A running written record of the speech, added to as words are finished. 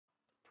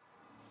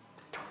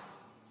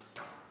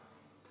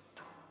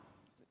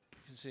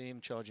see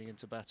him charging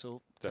into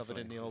battle, Definitely.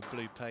 covered in the old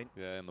blue paint.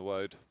 Yeah, in the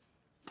woad.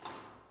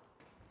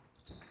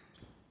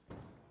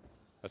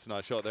 That's a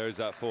nice shot. There is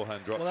that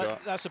forehand drop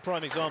shot. That's a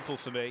prime example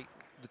for me.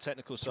 The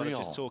technical side I'm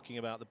just talking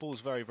about. The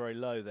ball's very, very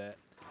low there.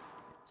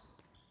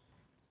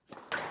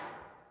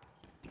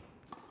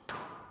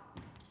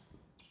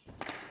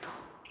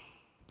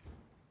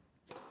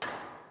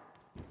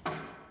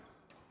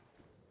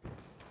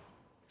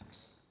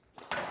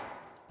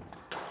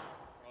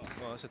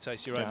 Well, that's a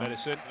taste of your own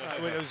medicine.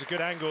 It was a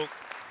good angle.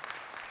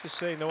 Just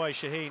seeing the way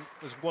Shahin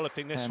was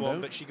walloping this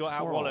one, but she got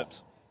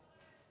out-walloped.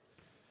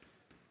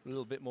 A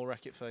little bit more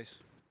racket face.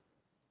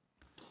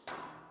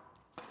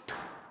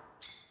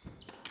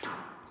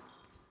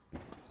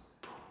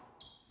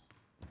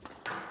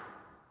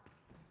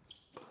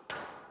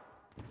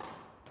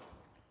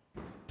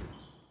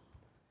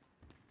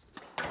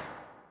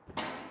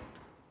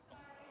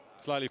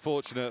 Slightly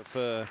fortunate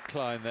for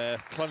Clyne there,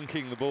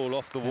 clunking the ball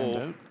off the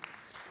wall.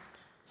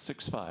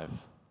 6-5. I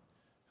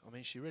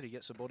mean, she really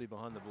gets her body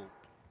behind the ball.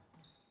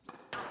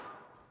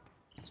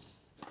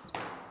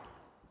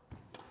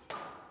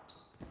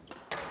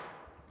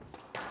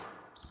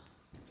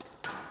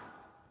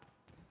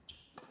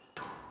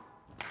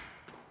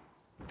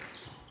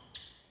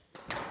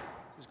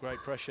 There's great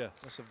pressure.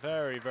 That's a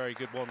very, very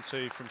good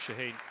 1-2 from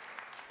Shahin.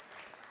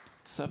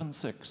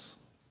 7-6.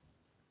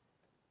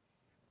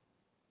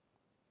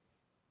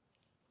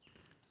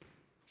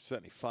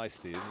 Certainly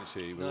feisty, isn't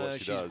she, with No, what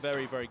she does? she's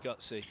very, very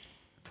gutsy.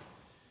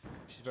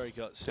 She's very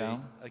gutsy.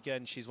 Down.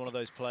 Again, she's one of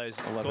those players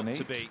that you've got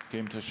to beat.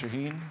 Game to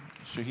Shahin.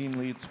 Shahin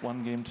leads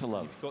 1 game to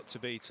love. You've got to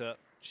beat her.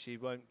 She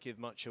won't give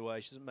much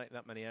away. She doesn't make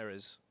that many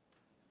errors.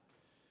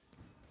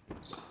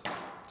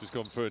 Just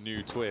gone for a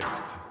new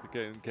twist,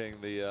 getting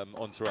the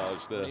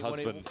entourage, the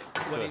husband.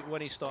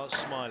 When he starts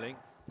smiling,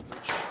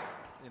 which,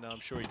 you know, I'm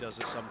sure he does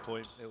at some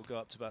point, it will go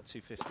up to about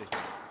 250.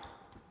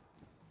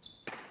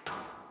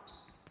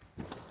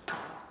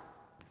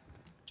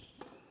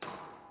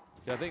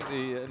 Yeah, I think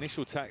the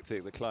initial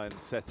tactic that Clyne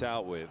set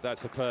out with,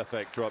 that's a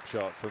perfect drop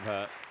shot from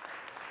her.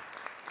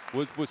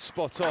 Was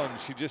spot on.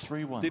 She just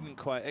didn't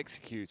quite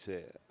execute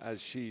it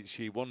as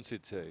she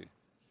wanted to.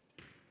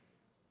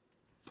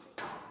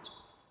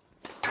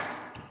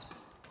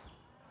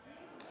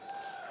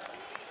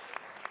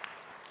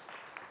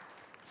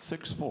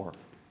 6-4.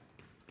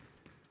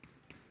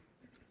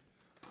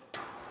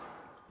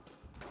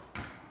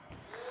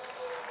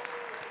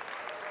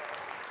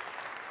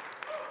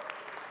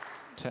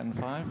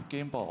 10-5,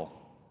 game ball.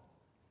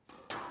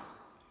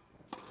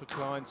 For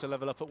Clyne to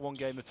level up at 1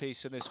 game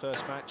apiece in this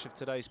first match of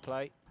today's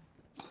play.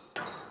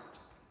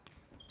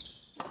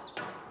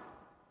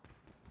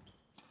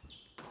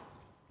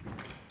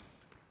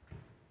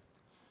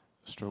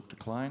 Stroke to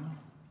Clyne.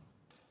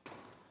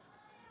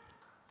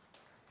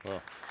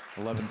 Well,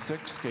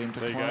 11-6, game to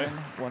Clyne,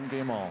 1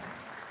 game all.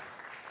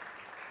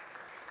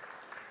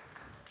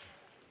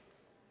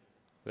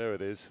 There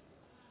it is.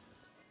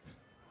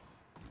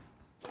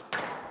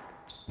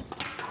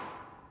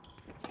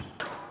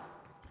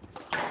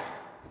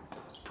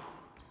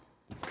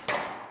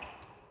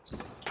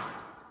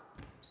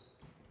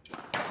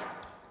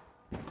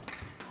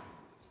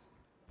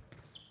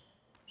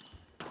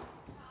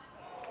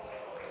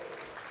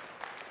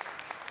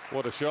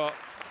 What a shot.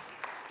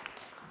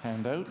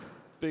 Hand out.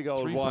 Big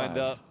old wind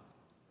up,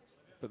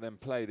 but then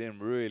played in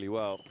really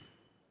well.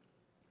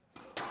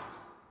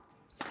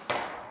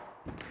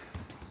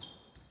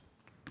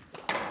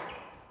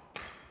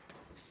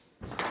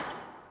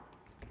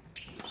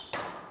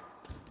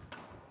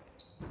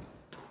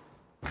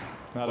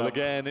 Well,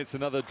 again, it's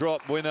another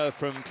drop winner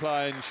from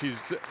Clyne.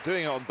 She's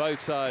doing it on both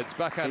sides,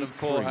 backhand and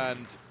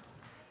forehand.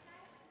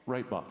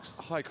 Right box.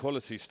 High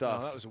quality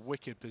stuff. Oh, that was a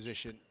wicked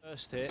position.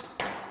 First hit,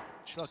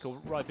 she's like a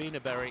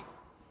Ribena berry.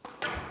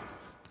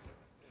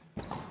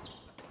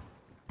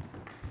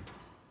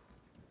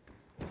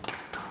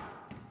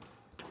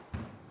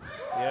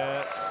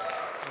 Yeah,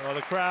 well,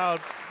 the crowd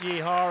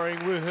yee-hawing,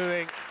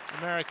 woohooing,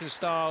 American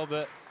style,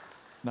 but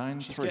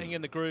she's getting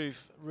in the groove,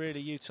 really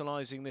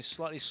utilising this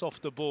slightly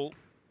softer ball.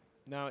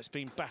 Now it's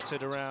been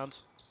battered around.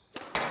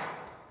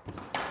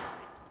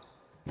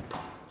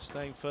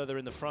 Staying further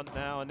in the front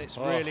now, and it's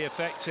really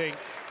affecting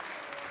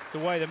the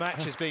way the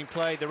match is being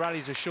played. The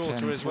rallies are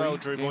shorter as well,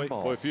 Drew Boy.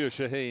 Well, if you're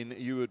Shahin,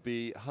 you would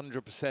be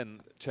 100%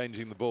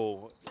 changing the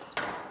ball.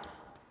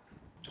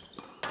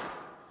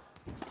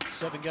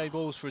 7 game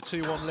balls for a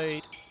 2-1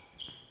 lead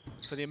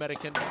for the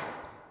American.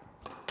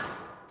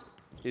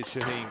 Is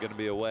Shahin going to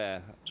be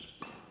aware?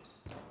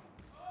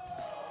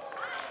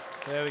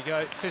 There we go,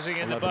 fizzing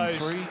in the bows.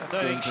 I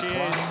don't think she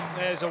is.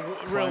 There's a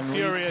real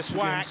furious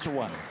whack.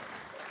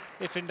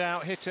 If in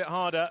doubt, hit it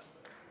harder.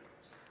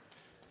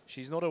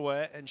 She's not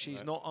aware, and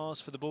she's not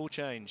asked for the ball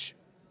change.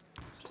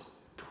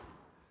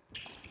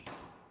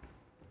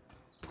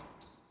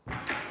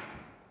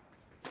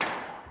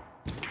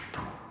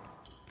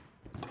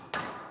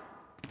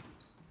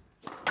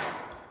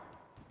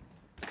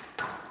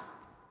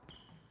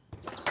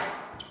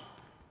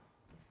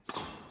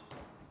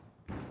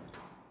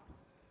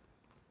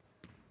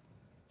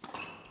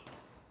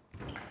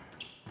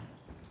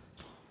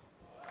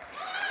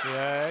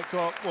 Yeah, it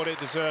got what it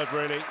deserved,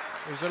 really.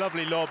 It was a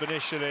lovely lob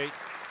initially.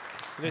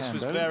 This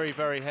was very,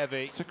 very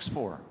heavy.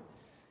 6-4.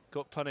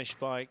 Got punished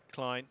by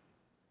Clyne.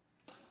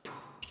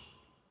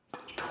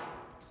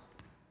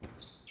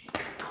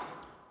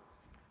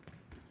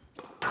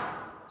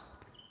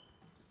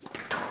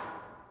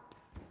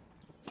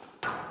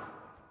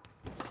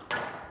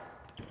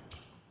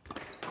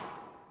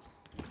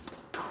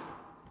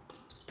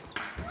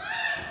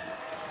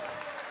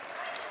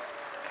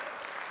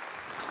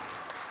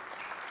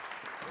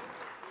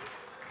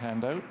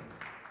 Handout,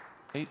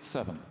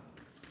 8-7.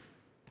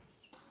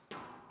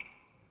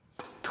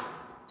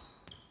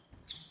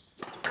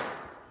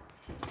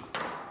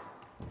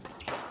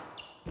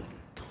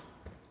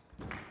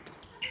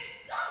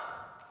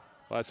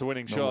 Well, that's a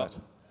winning shot.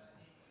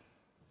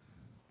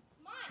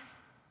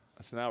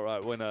 That's an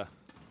outright winner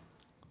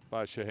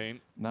by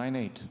Shahin.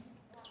 9-8.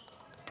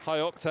 High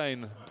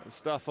octane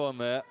stuff on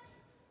there.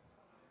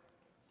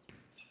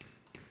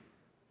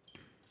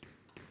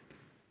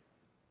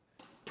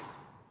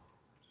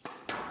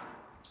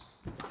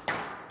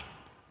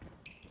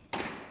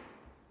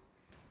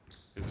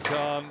 Here's a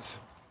chance.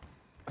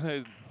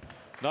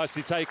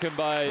 Nicely taken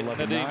by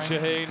Nadine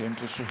Shahin. Game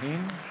to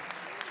Shahin.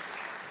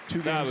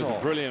 That was a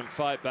brilliant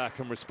fight back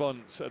and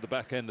response at the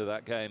back end of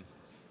that game.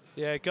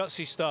 Yeah,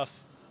 gutsy stuff.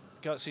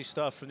 Gutsy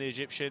stuff from the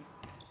Egyptian.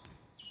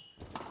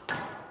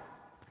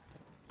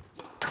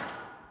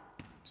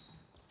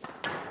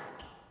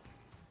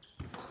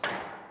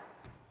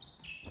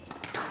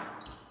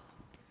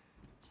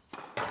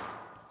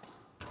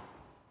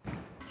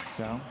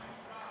 Down.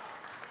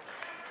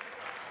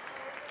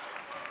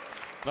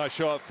 Nice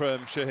shot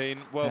from Shahin.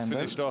 Well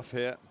finished off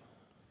here.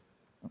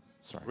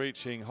 Sorry.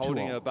 Reaching,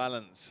 holding her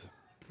balance.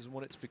 Doesn't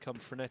want it to become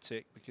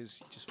frenetic because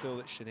you just feel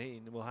that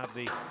Shahin will have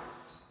the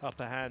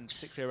upper hand,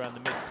 particularly around the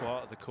mid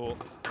part of the court.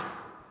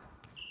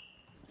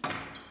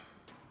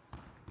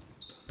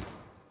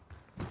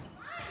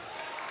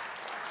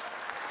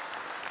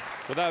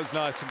 Well, that was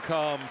nice and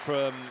calm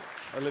from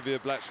Olivia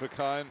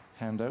Blackford-Kine.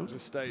 Handout.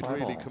 Just stayed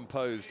really all.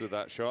 composed with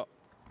that shot.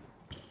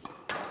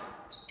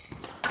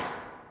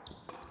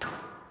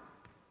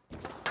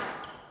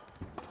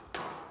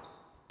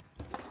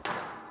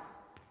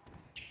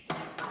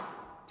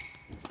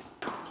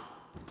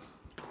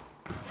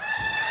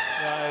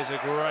 That is a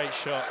great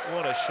shot.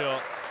 What a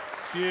shot.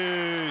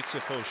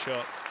 Beautiful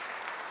shot.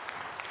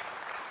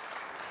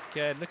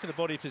 Again, look at the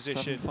body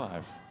position.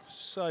 7-5.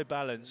 So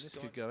balanced. This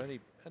could go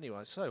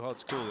anyway. It's so hard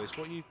to call this.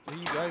 What are you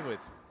going with?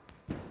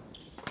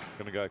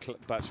 Going to go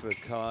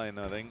Batchford-Kine,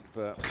 I think,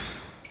 but...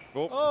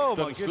 Oh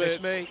my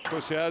goodness me. Of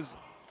course she has.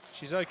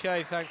 She's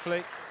okay,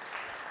 thankfully.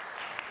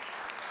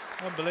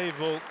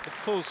 Unbelievable. The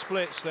full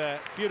splits there.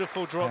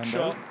 Beautiful drop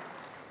shot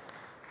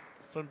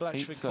from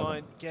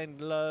Blackford-Kine. Again,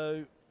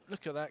 low.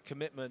 Look at that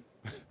commitment.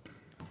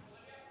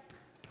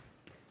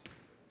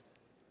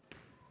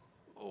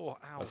 Oh,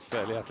 ow. That's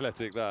fairly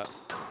athletic, that.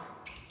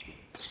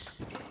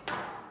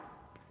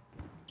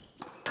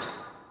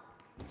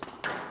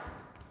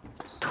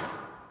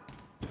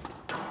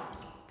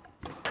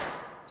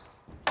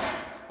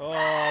 Oh,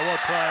 well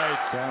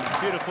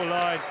played. Beautiful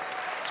line.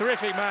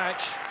 Terrific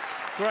match.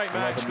 Great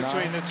match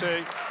between the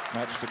two.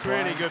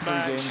 Really good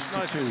match.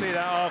 Nice to see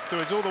that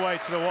afterwards, all the way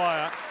to the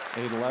wire.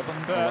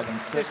 8-11, but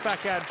 11-6, this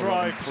backhand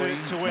drive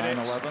to win it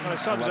kind of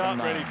sums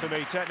up really for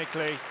me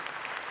technically.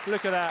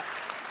 Look at that.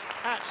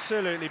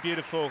 Absolutely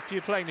beautiful. If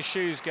you're playing the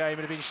shoes game, it'd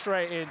have been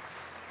straight in.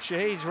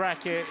 Shahin's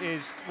racket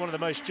is one of the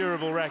most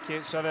durable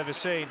rackets I've ever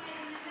seen,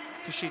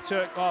 because she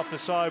took half the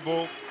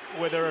sideball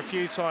with her a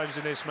few times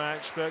in this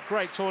match, but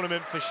great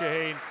tournament for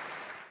Shahin.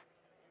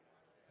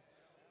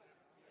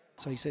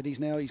 So he said he's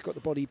got the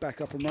body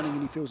back up and running,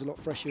 and he feels a lot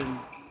fresher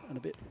and a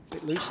bit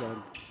looser.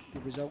 And the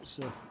results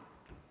are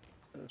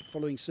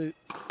following suit.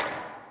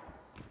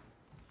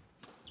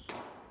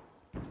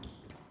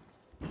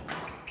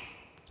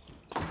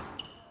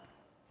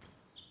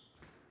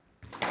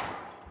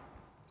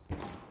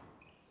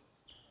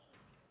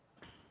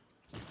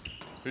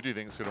 Who do you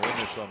think is going to win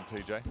this one,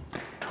 TJ?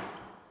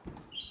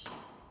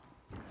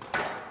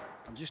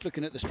 I'm just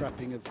looking at the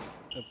strapping of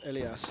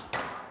Elias,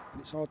 and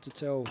it's hard to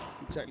tell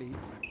exactly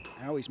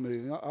how he's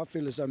moving. I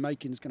feel as though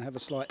Makin's going to have a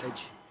slight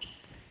edge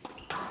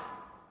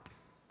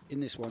in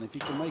this one. If he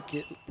can make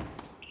it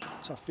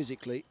tough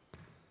physically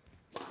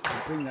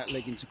and bring that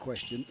leg into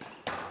question.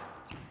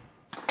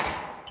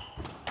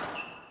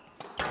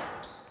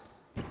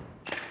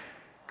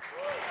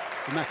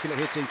 Immaculate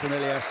hitting from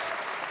Elias.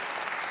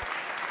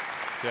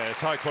 Yeah, it's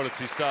high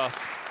quality stuff.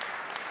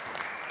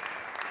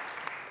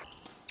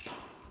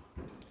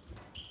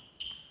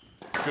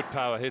 Good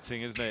power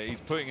hitting, isn't it? He's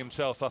putting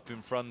himself up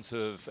in front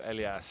of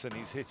Elias and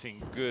he's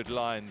hitting good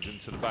lines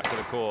into the back of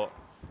the court,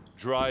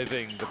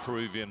 driving the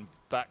Peruvian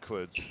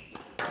backwards.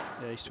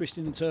 Yeah, he's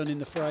twisting and turning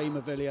the frame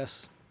of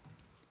Elias.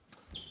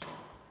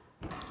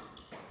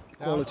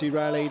 Quality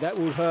rally, that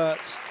will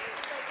hurt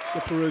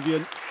the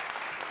Peruvian.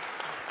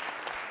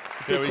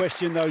 The big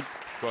question though,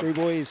 Drew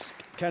Boy, is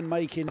can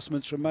Makin,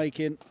 adjustments from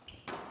Makin.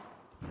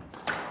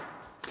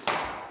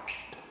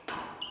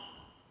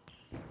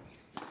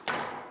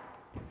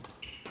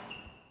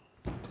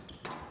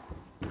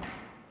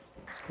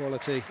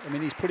 quality. I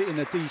mean, he's put it in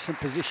a decent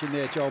position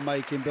there, Joel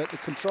Makin, but the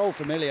control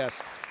from Elias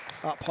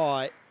up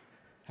high.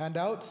 Hand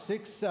out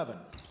 6-7.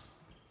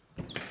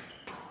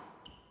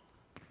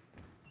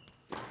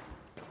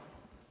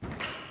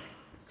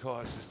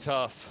 God, this is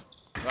tough.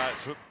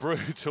 That's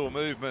brutal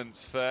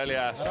movements for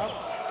Elias.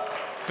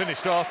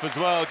 Finished off as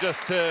well,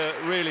 just to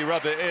really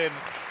rub it in.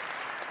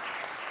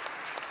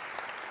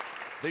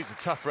 These are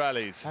tough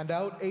rallies. Hand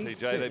out 8-6.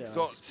 PJ, they've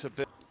got to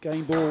be.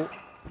 Game ball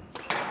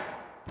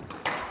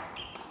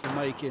for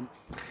Makin.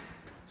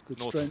 It's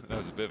good strength. That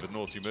was a bit of a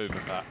naughty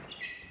movement, that.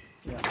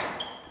 Yeah.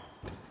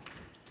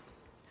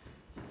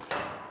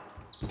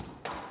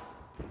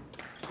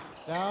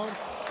 Down.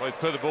 Well, he's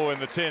put the ball in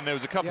the tin. There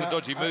was a couple of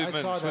dodgy I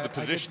movements with the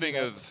positioning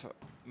of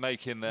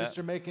Makin there.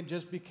 Mr. Makin,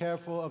 just be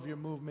careful of your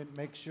movement.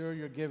 Make sure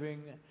you're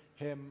giving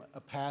him a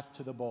path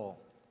to the ball.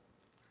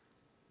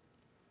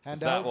 Hand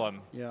that out. one.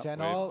 Yeah.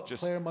 10 all.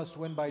 Player must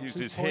win by 2 use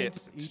points. his hip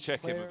each to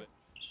check player. him a bit.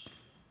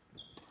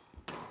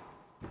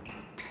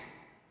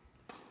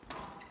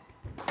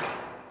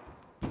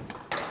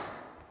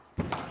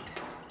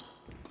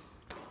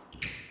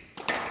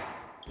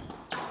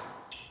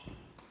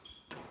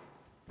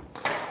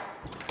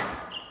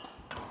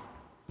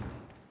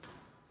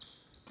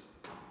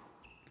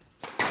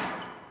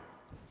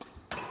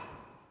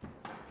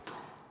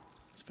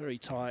 Very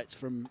tight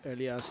from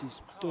Elias.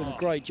 He's doing a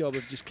great job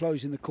of just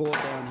closing the court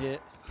down here.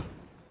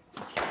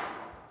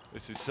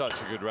 This is such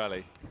a good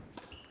rally.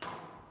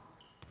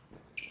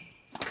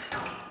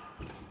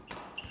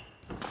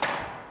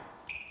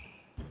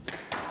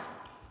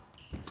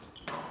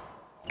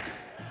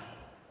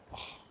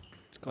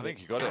 I think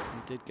he got it.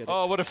 He did get it.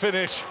 Oh, what a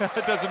finish.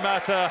 It doesn't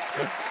matter.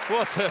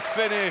 What a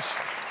finish.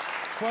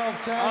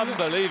 12-10.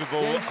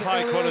 Unbelievable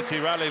high-quality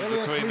rally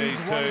Elias between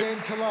leads these 1 two.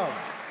 game to love.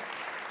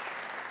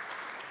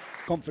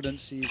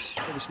 Confidence, he's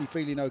obviously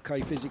feeling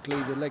okay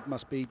physically. The leg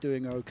must be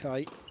doing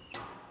okay.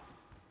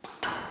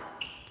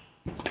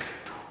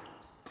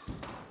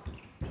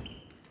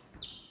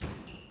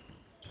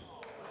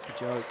 It's a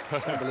joke.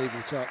 It's an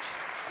unbelievable touch.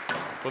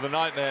 Well, the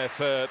nightmare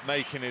for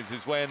Makin is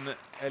when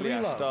Elias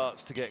 3-love.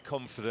 starts to get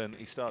confident,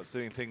 he starts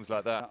doing things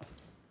like that.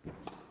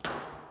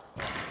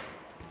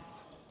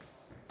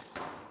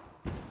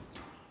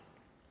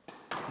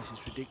 This is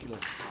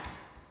ridiculous.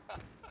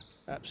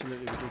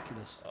 Absolutely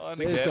ridiculous. Oh,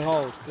 There's the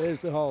hold. There's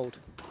the hold.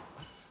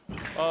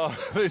 Oh,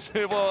 this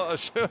is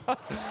what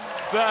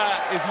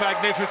that is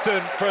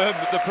magnificent from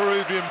the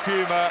Peruvian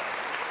Puma.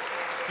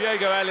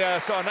 Diego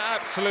Elias on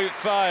absolute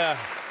fire.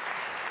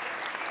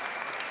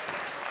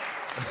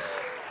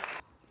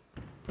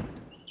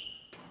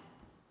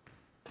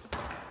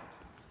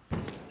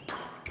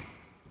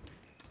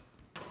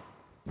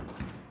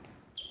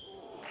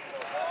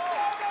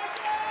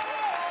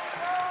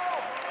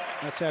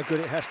 That's how good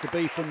it has to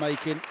be from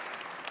Makin.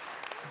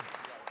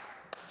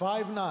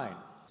 5-9.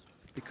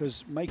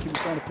 Because Makin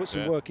was trying to put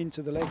some work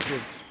into the legs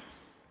of.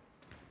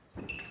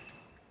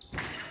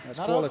 That's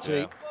Not quality.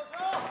 up.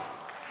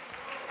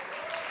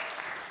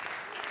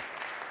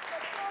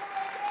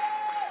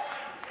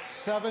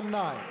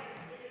 7-9.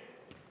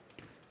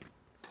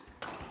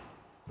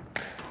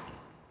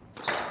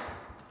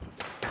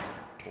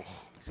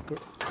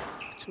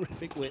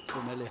 Terrific width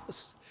from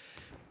Elias.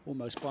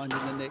 Almost finding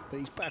the nick, but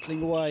he's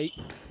battling away.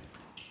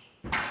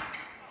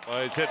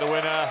 Well, he's hit the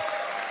winner.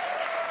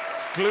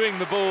 Gluing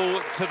the ball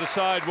to the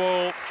side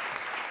wall.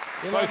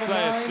 Both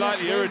players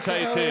slightly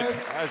irritated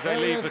as they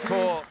leave the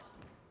court.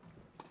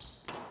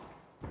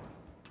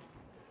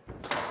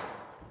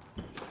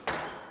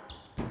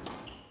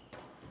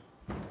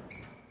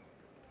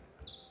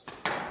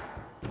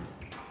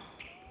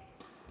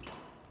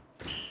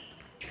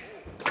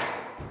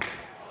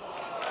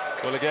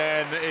 Well,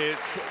 again,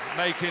 it's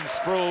Makin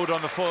sprawled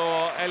on the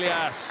floor.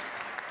 Elias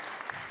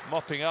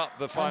mopping up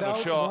the final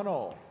shot.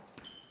 1-all.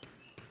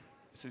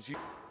 This is you.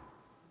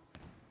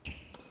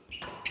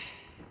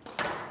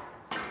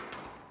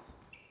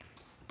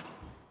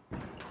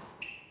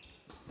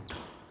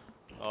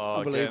 Oh,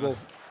 Unbelievable.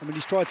 again. I mean,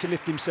 he's tried to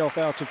lift himself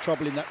out of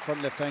trouble in that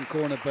front left-hand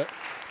corner, but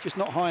just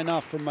not high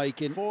enough from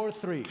Makin.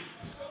 4-3.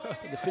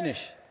 The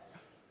finish.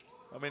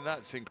 I mean,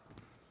 that's incredible.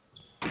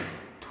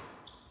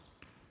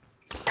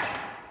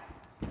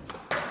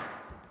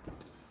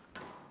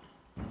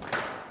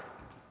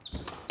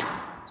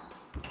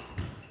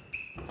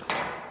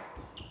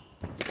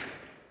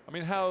 I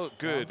mean, how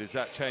good is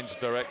that change of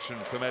direction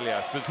from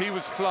Elias? Because he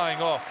was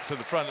flying off to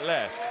the front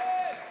left.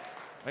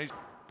 And he's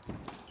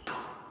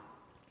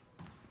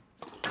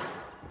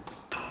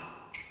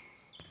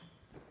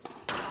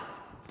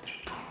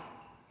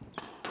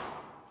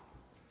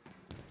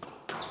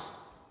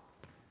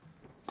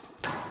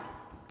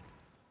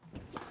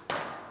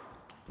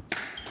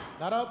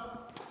Not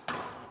up.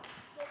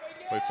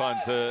 he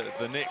finds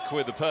the nick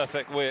with the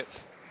perfect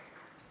width.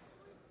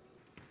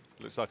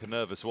 Looks like a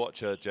nervous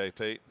watcher,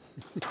 JP.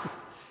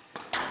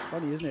 It's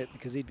funny, isn't it?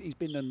 Because he's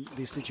been in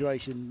this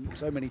situation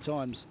so many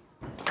times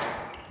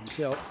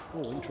himself.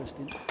 Oh,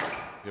 interesting.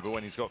 Yeah, but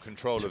when he's got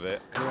control of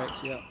it.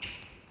 Correct, yeah.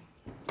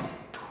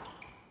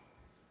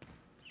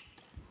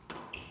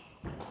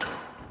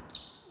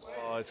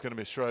 it's going to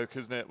be a stroke,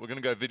 isn't it? We're going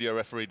to go video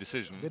referee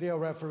decision. Video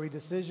referee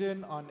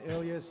decision on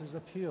Elias's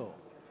appeal.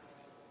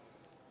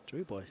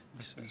 True boy.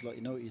 Sounds like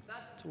you know what you're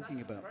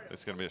talking about.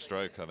 It's going to be a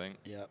stroke, I think.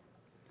 Yeah.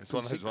 It's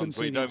one of those ones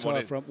where you don't want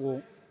it. Front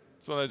wall.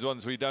 It's one of those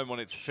ones where you don't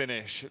want it to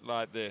finish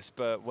like this,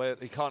 but where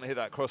he can't hit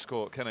that cross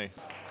court, can he?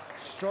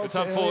 Stroke it's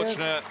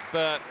unfortunate,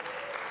 but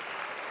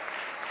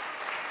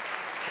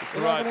it's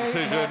the right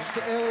decision.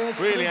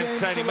 Really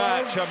entertaining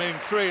match. I mean,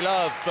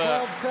 3-love,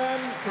 but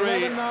 12-10, 3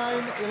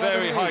 11-9,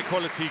 very 11-8.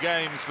 high-quality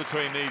games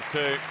between these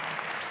two.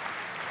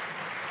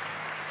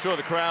 Sure,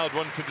 the crowd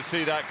wanted to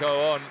see that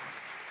go on.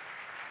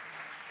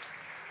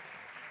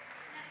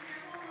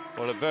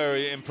 What a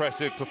very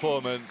impressive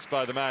performance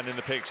by the man in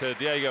the picture,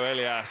 Diego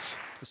Elias.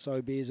 For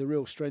Sobhy is a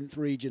real strength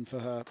region for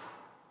her.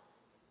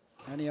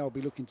 Hany will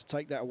be looking to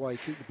take that away,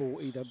 keep the ball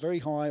either very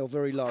high or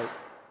very low.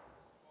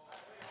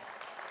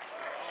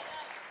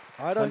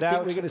 I don't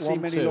think we're going to see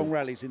many long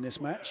rallies in this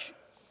match.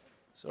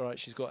 It's all right,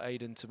 she's got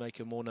Aiden to make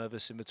her more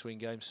nervous in between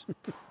games.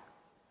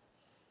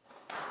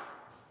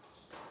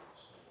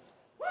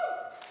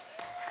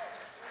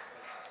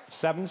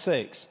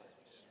 7-6.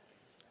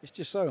 It's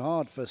just so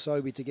hard for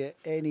Sobhy to get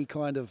any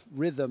kind of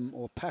rhythm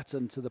or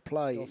pattern to the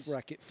play. Off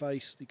racket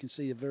face, you can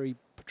see a very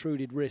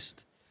protruded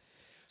wrist.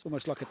 It's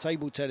almost like a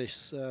table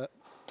tennis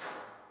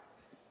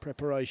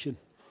preparation.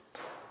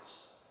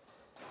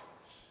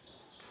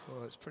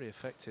 Well, it's pretty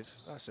effective.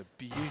 That's a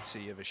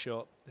beauty of a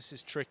shot. This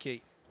is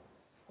tricky.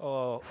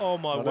 Oh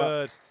my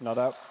word. Not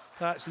out.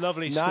 That's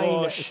lovely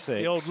squash. 9-6.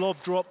 The old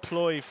lob drop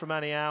ploy from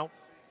Hany out.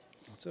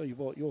 I'll tell you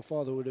what, your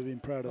father would have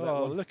been proud of that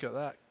one. Oh, look at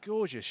that.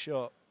 Gorgeous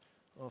shot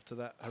after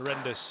that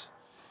horrendous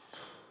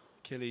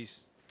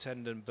Achilles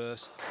tendon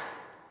burst.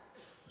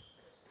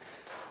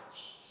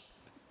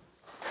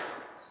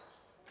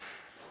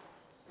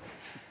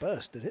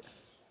 Burst, did it?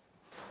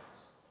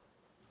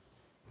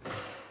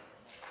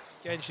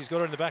 Again, she's got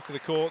her in the back of the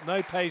court.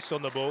 No pace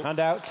on the ball. And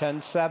out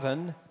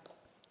 10-7.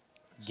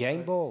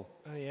 Game ball.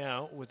 Hany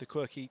out with the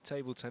quirky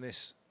table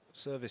tennis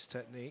service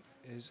technique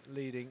is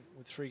leading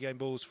with 3 game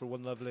balls for a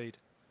 1-love lead.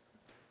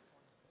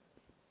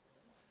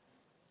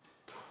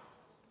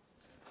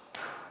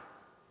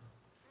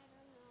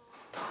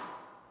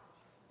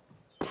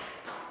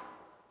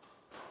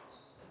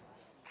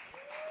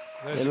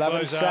 There's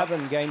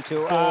 11-7, game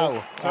 2.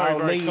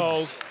 Very leads.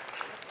 cold.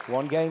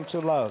 1 game to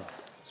love.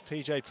 As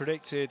PJ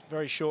predicted,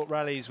 very short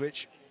rallies,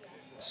 which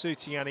are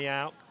suiting Hany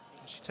out.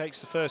 She takes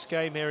the first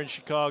game here in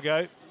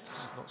Chicago.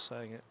 She's not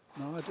saying it.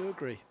 No, I do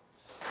agree.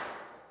 It's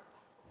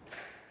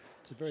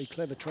a very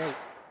clever trait.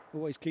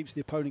 Always keeps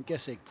the opponent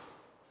guessing.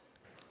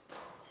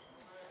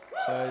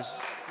 So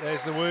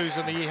there's the woos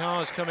and the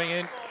yeehaws coming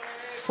in.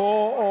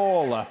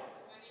 4-all.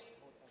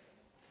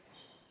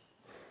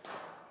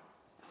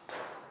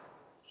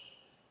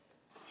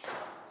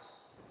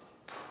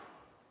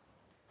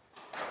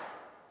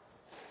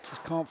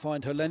 Just can't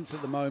find her length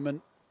at the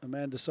moment,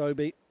 Amanda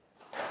Sobhy.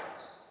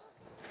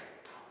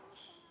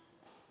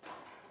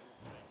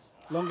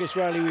 Longest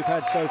rally we've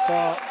had so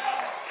far.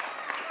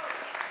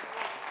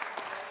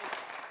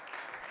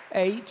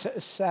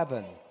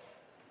 8-7.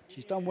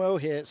 She's done well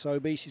here,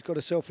 Sobhy. She's got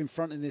herself in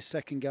front in this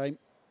second game.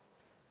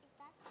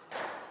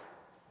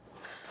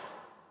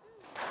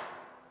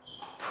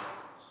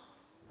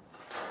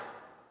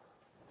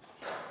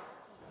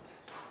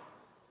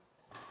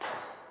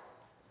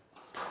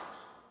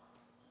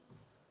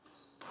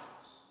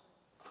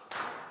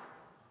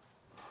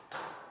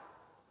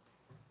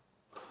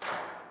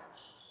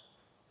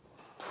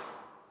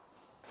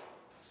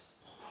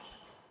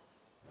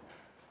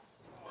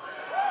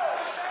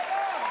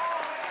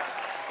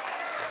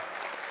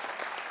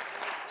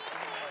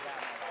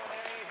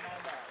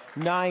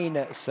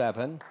 Nine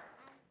 7.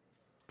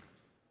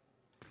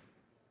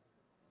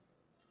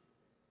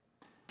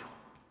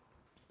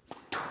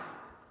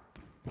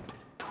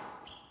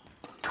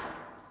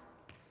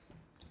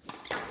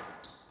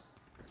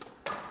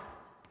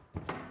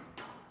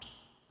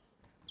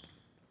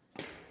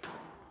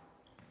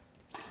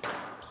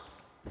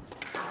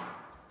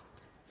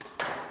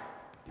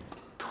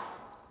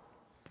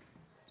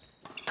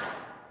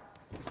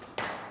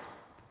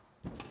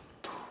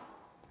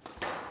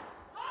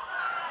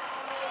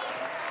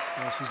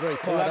 She's very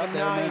fired up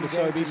there, Amanda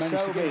Sobhy.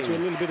 Managed to get into a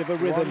little bit of a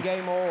rhythm. 1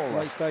 game all.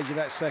 Late stage of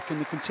that second.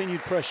 The continued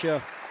pressure,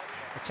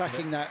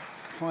 attacking that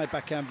high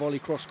backhand volley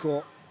cross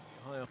court.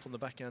 High up on the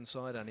backhand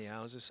side,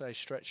 anyhow. As I say,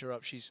 stretch her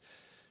up. She's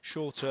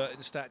shorter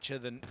in stature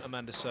than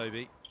Amanda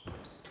Sobhy.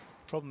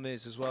 Problem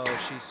is, as well,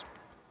 she's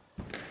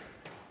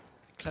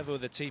clever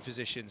with the tee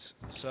positions.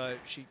 So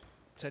she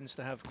tends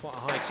to have quite a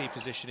high tee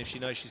position if she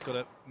knows she's got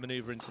to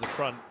manoeuvre into the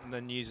front and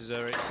then uses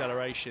her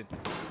acceleration.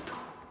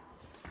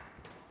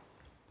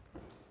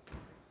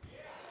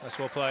 That's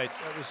well played.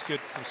 That was good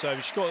from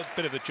Sobhy. She got a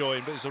bit of a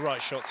join, but it was the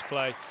right shot to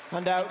play.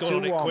 And out got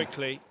on it 2-1.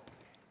 quickly.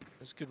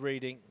 That's good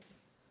reading.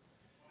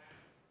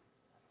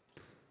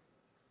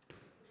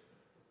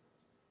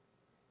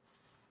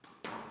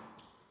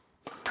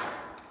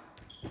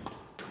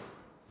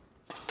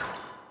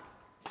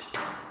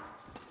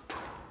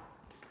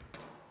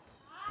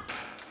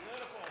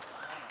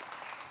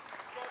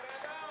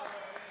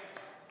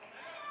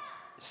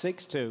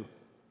 6-2.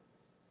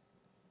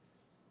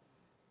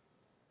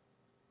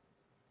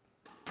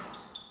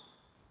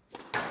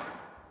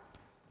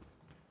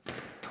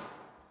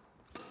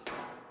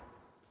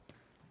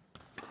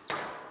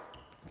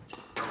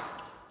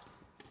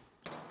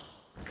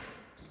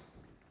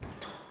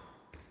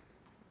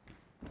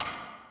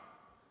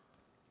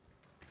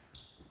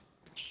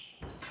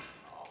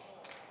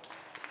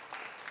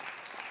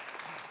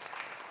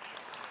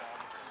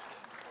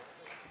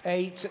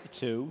 Eight,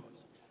 2.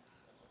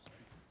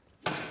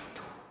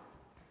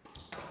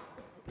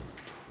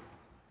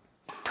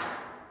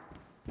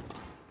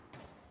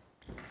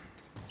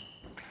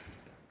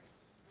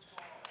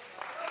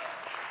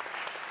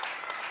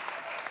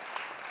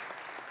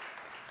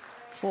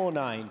 Four,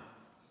 9.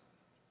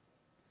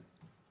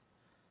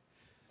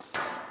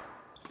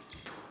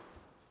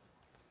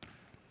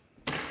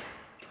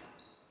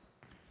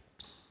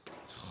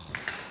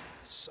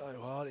 So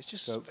hard, it's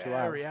just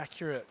very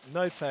accurate,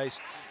 no pace.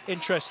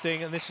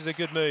 Interesting, and this is a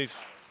good move.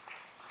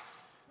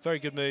 Very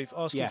good move,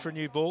 asking for a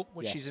new ball,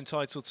 which she's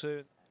entitled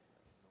to.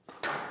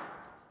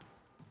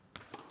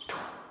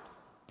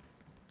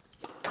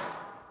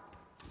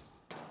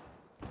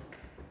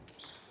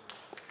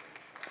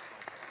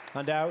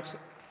 And out,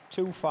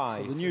 2-5.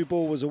 So the new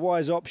ball was a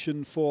wise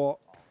option for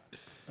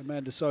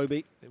Amanda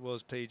Sobhy. It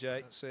was, PJ,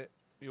 that's it.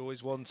 You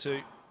always want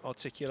to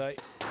articulate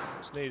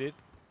what's needed.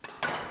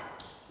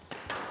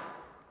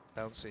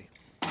 Bouncy.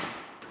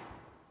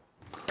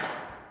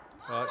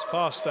 Oh, it's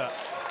faster.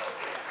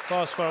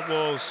 Fast front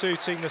wall,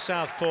 suiting the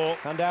southpaw.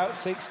 And out,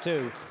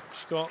 6-2.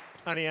 She's got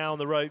Hany on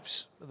the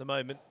ropes at the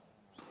moment.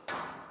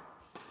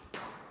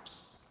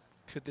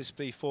 Could this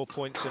be 4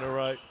 points in a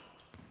row?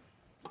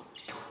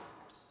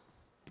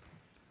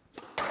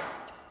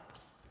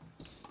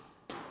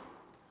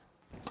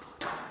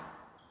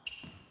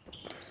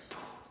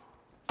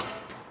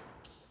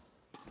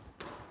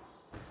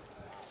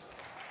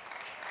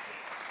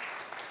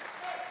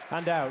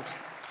 And out,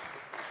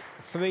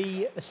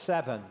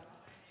 3-7.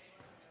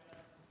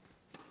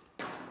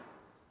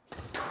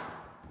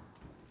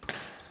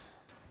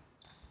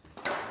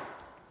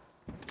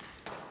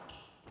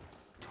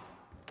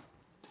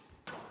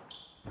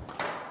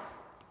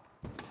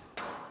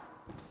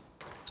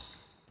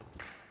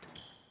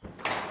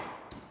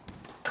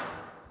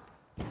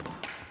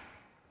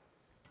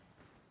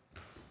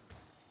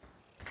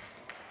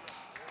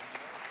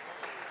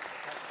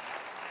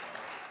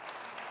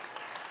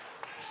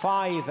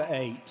 Five,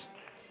 8.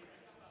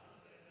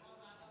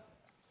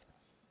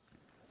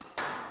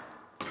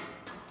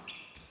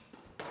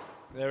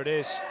 There it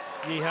is.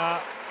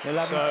 Yeehaw.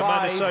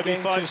 11-5. So Sobhy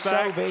fights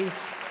back. Sobhy.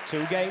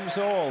 2 games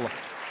all.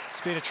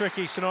 It's been a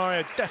tricky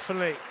scenario.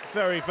 Definitely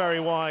very, very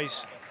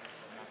wise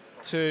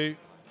to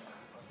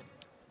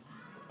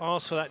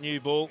ask for that new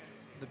ball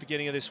at the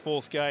beginning of this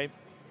 4th game.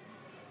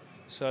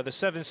 So the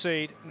 7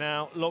 seed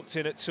now locked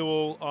in at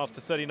 2-all after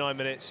 39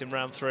 minutes in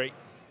round 3.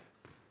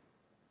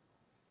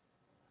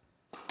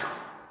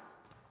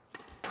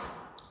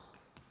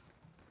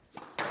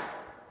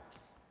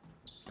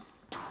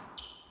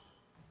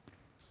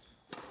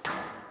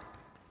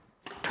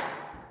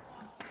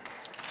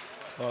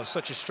 Oh,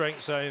 such a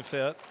strength zone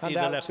for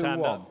either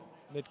left-hander.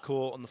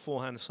 Mid-court on the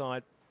forehand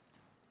side.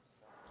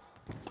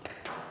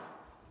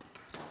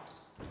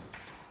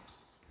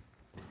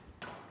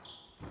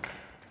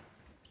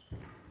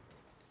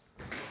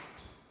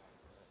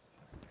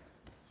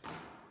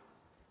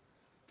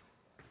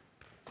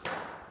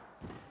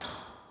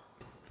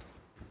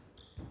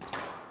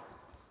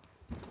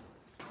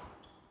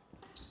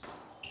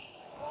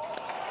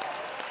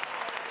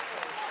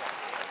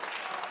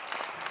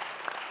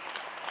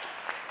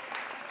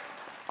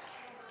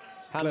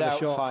 Hand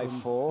out,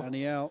 5-4.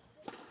 Hany out.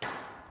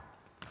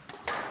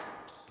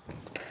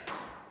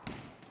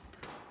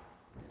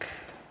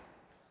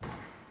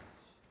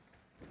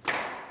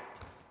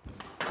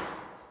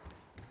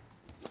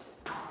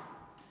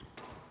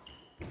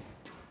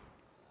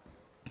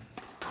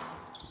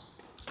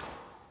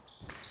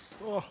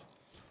 Oh,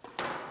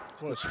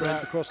 what a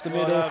strength across the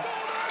middle.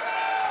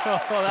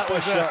 That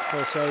was a shot for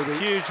Sobhy.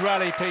 Huge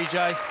rally,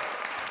 PJ.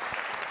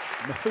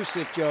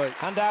 Youssef joy.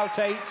 Hand out,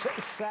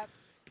 8-7.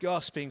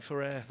 Gasping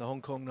for air, the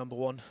Hong Kong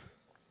 #1.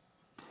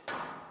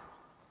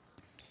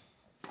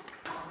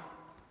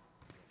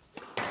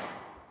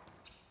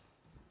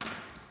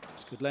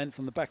 It's good length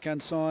on the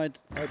backhand side.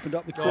 Opened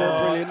up the court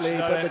brilliantly,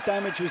 but the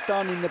damage was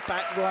done in the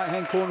back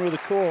right-hand corner of the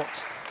court.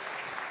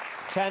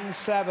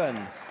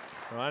 10-7.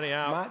 Right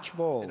out. Match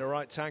ball. In a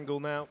right angle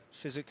now,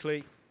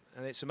 physically.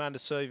 And it's Amanda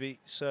Sobhy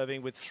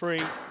serving with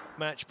 3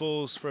 match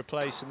balls for a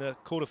place in the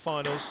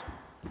quarterfinals.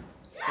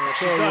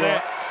 She's done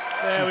it.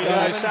 There we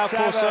go,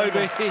 Southpaw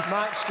Sobhy.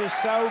 Match to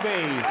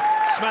Sobhy.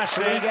 Smashed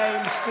 3 it.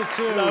 games to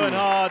 2. Low and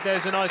hard,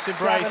 there's a nice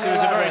embrace. It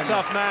was a very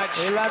tough match.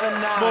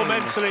 11-9. More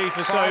mentally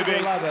for Sobhy.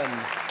 11.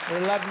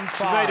 11-5.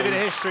 She made a bit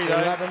of history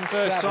though. 11-7.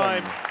 First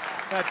time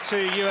that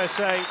 2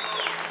 USA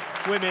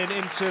women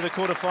into the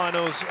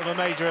quarterfinals of a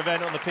major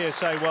event on the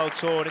PSA World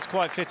Tour. And it's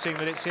quite fitting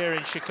that it's here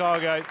in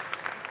Chicago.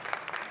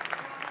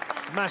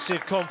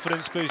 Massive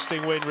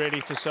confidence-boosting win, really,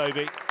 for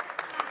Sobhy.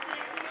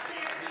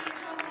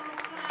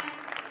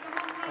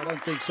 I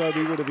don't think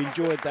Sobhy would have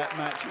enjoyed that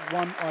match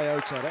one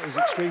iota. That was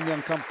extremely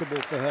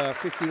uncomfortable for her.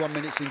 51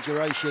 minutes in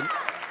duration.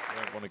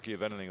 I don't want to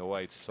give anything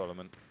away to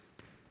Soliman.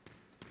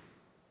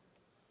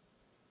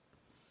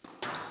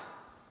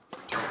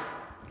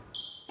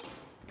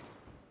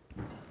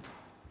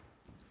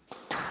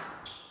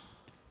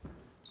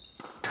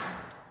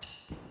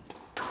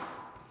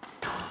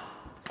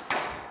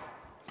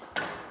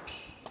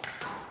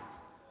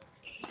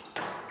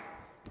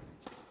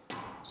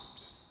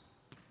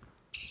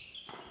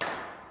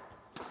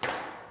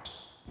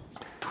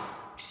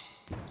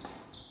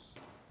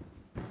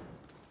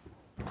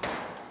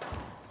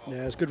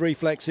 Yeah, it's good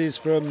reflexes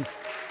from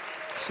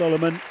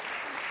Soliman.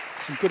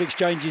 Some good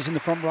exchanges in the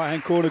front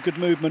right-hand corner. Good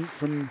movement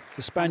from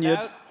the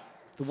Spaniard.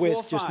 The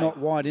width just not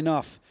wide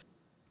enough.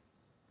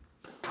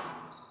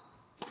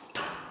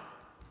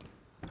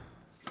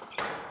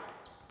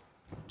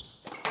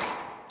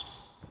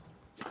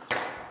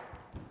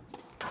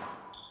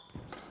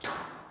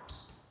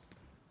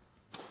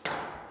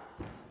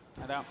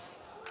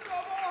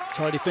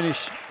 Tidy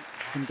finish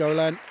from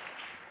Golan.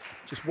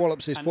 Just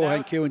wallops his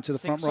forehand cue into the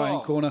front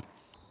right-hand corner.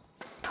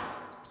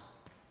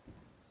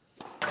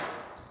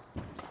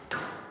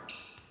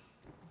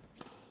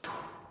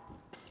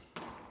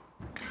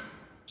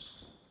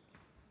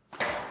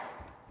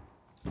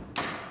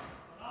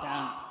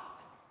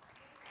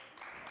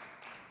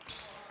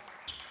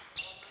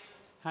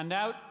 Hand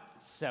out,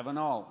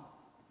 7-all.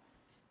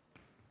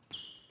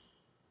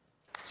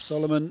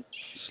 Soliman,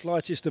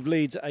 slightest of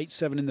leads at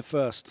 8-7 in the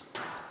first.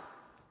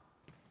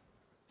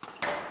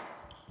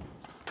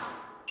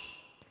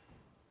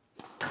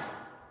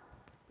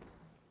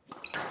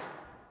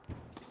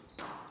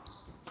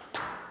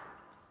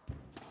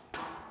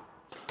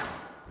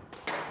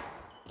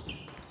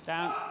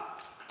 Down.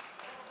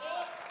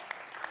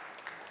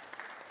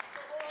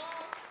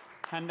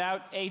 Hand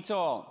out,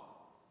 8-all.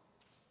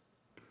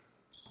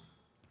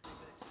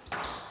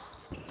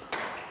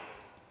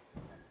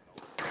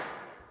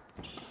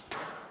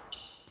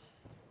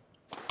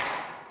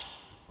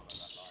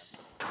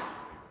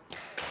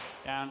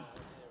 Down.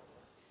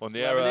 On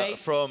the error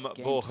from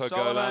Borja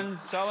Golan.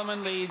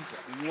 Soliman leads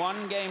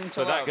 1 game to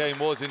So that game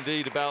was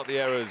indeed about the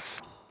errors.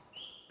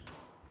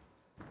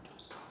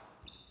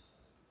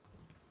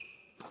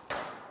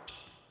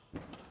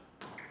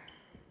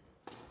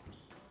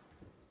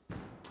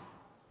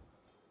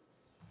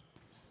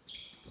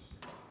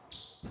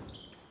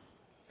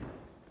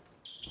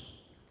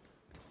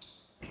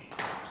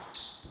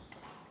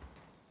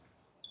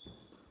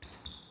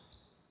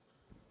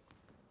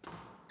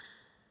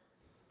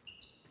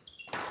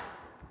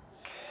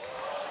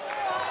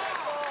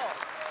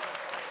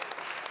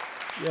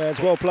 Yeah,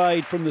 it's well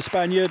played from the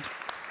Spaniard.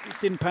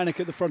 Didn't panic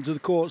at the front of the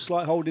court,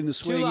 slight hold in the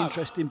swing,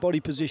 interesting body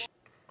position.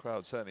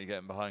 Crowd certainly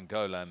getting behind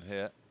Golan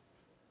here.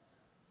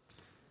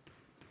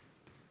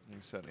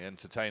 He certainly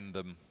entertained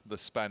them, the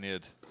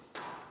Spaniard,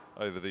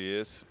 over the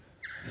years.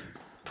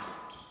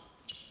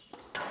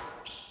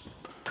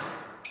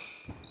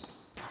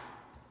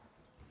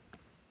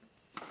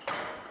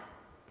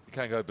 He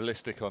can go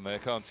ballistic on there,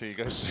 can't he? He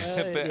goes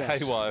a bit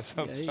haywire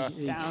sometimes.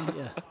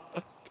 Yeah.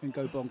 Can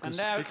go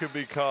bonkers. He could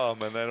be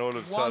calm and then all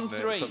of a sudden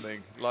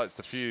something lights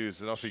the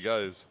fuse and off he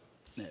goes.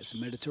 Yeah, it's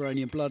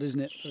Mediterranean blood,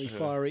 isn't it? Very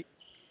fiery.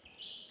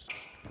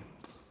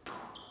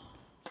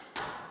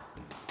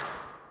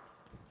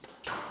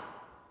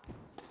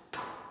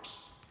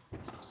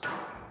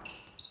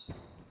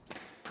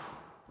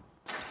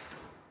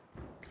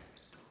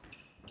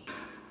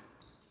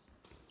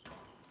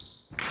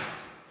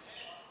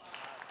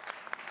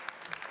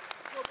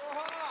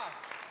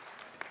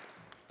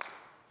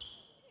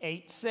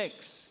 Eight,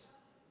 6.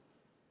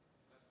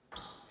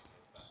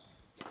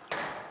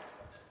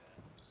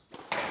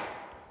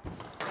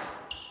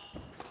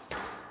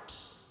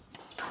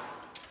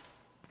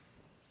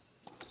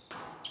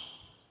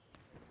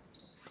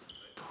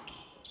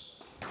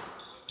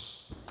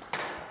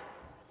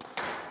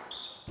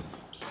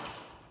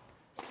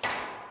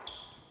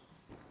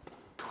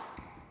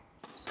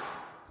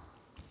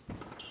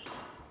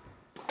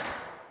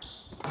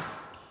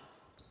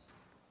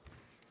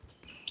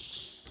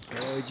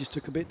 He just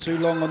took a bit too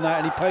long on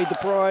that and he paid the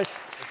price.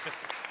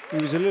 He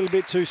was a little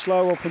bit too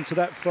slow up into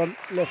that front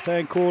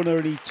left-hand corner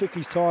and he took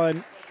his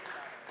time.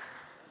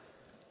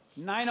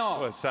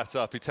 9-all. Well, it sat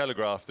up. He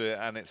telegraphed it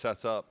and it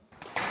sat up.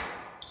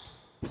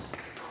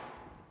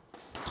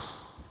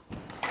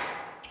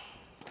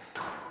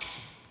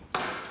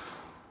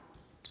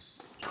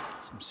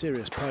 Some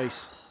serious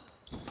pace.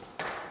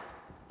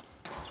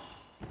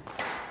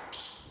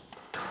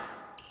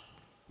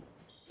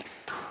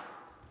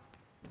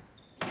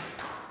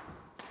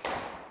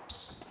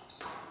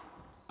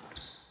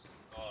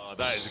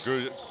 That is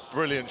a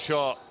brilliant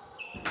shot.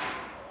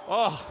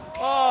 Oh,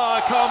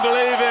 I can't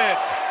believe it.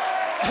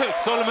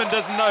 Soliman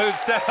doesn't know who's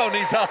down.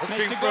 He's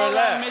asking for a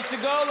left. Mr.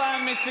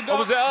 Golan, Mr. Golan. Oh,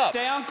 was it up?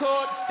 Stay on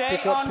court, stay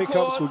on court.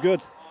 Pickups were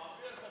good.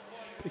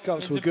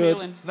 Pickups were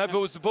good. No, but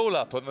was the ball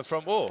up on the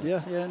front wall?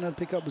 Yeah, no,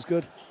 pickup was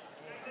good.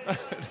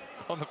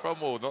 On the front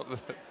wall, not the...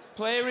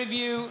 Play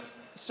review,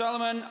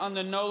 Soliman on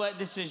the no-let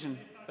decision.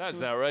 That's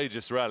an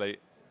outrageous rally.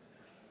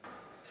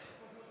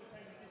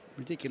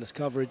 Ridiculous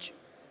coverage.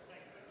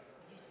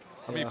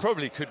 I mean, you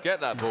probably could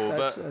get that ball,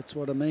 but... That's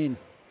what I mean.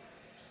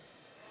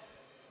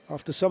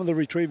 After some of the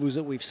retrievals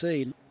that we've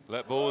seen.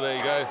 Let ball, there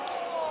you go.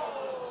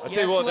 I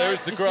tell you what, there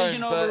is the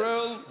groan,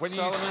 but when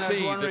you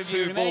see the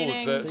two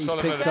balls that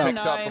Soliman picked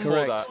up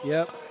before that.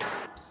 Yep.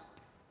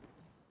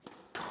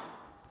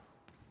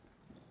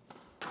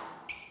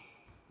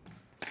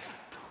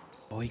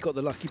 Oh, he got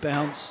the lucky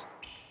bounce.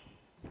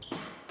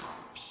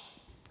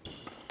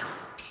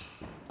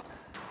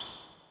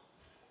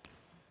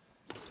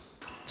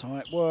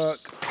 Tight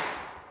work.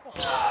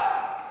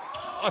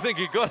 I think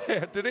he got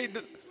it. Did he?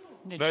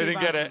 No, he didn't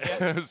get it.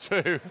 It was 2.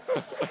 11-9.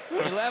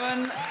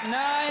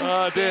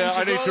 Oh dear,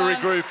 I need to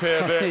regroup here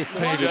a bit.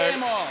 One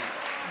game all.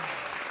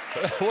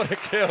 What a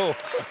kill.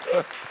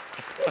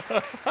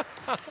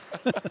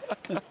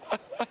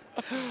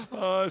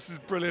 Oh, this is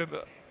brilliant.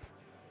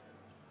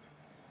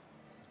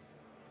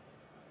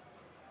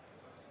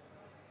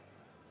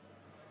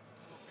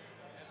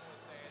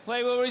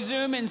 Play will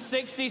resume in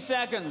 60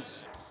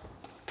 seconds.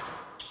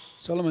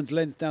 Soliman's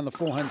length down the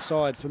forehand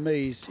side for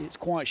me it's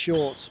quite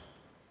short.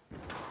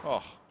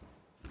 Oh.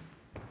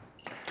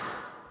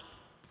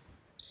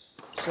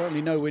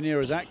 Certainly nowhere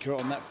near as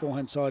accurate on that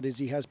forehand side as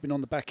he has been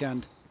on the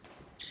backhand.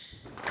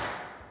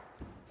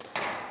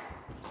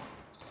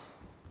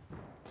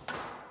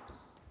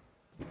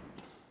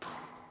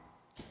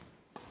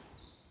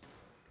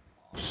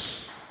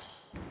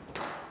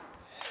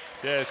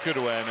 Yeah, it's good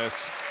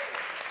awareness.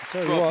 I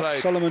tell you what,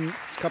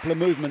 Soliman's couple of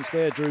movements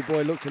there, Drew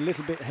Boy, looked a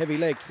little bit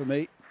heavy-legged for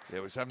me. Yeah,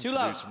 it was having to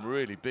do some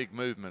really big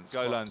movements.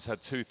 Golan's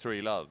had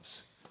 2-3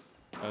 loves.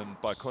 And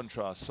by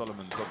contrast,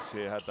 Soliman's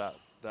obviously had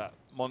that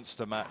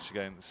monster match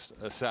against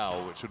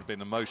Sal, which would have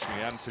been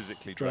emotionally and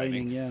physically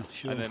draining. Yeah,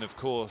 sure. And then, of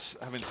course,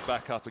 having to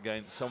back up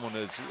against someone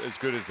as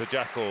good as the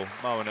Jackal,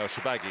 Marwan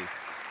El-Shabaghi.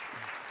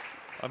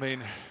 I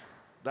mean,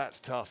 that's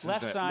tough,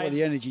 Left isn't it? side. Well,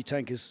 the energy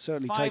tank has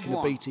certainly taken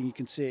a beating. You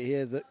can see it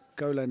here that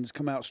Golan's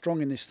come out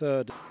strong in this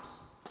third.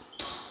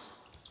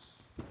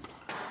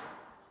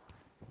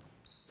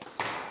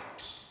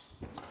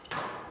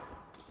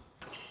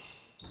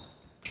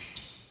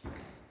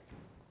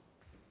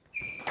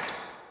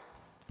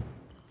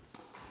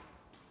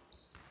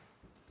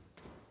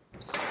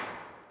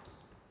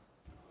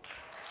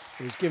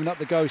 He's given up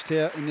the ghost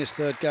here in this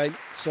third game,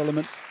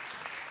 Soliman.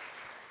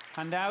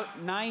 Hand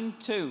out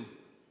 9-2.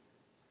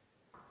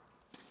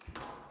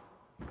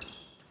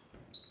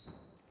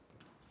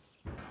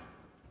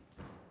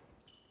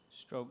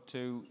 Stroke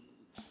 2.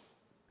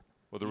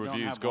 Well, the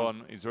review's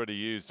gone. He's already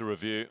used the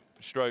review.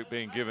 Stroke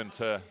being given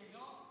to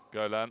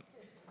Golan.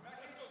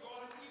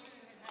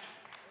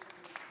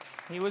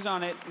 He was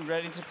on it,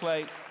 ready to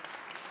play.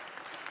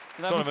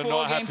 Soliman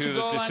not happy with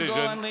the decision.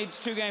 Golan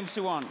leads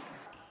 2-1.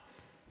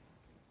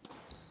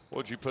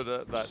 What do you put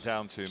that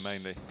down to,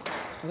 mainly?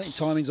 I think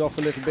timing's off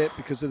a little bit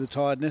because of the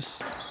tiredness.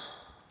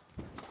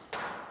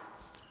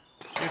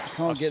 He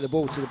can't get the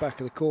ball to the back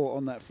of the court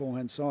on that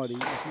forehand side. He's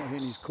not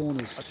hitting his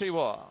corners. I tell you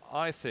what,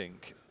 I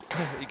think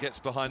he gets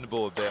behind the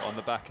ball a bit on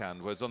the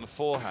backhand, whereas on the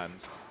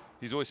forehand,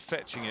 he's always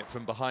fetching it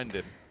from behind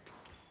him.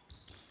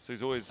 So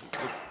he's always,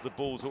 the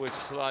ball's always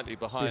slightly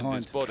behind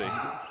his body.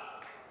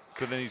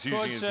 So then he's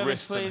using his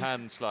wrist and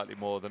hand slightly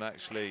more than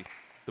actually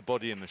the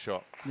body in the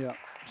shot. Yeah,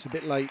 it's a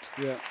bit late,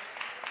 yeah.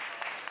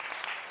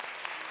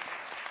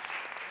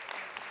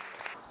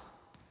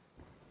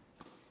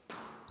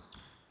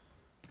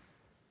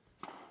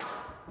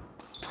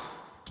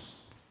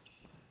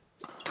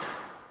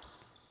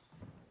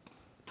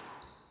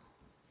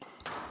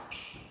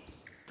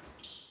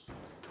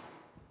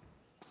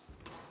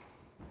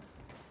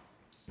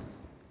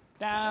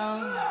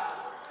 Down.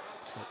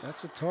 So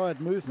that's a tired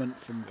movement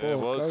from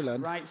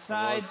Golan. Right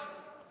side.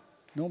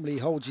 Normally he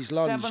holds his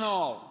lunge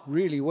 7-all.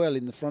 really well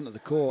in the front of the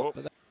court.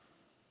 But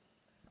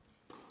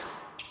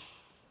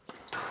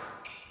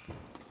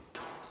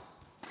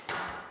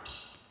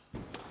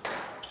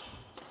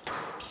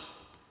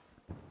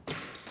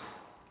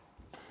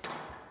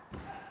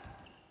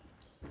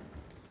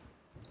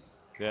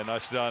yeah,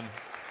 nice done.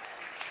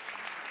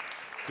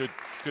 Good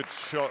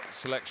shot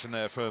selection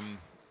there from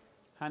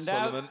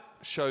Soliman.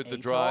 Showed the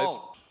drive.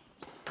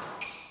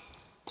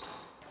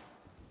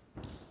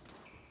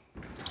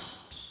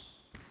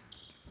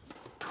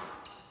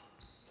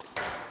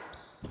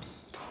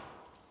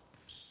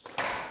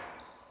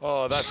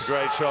 Oh, that's a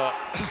great shot.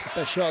 It's the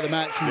best shot of the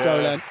match from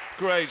Golan.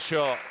 Great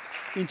shot.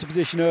 Into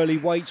position early,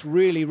 waits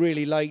really,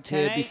 really late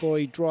here before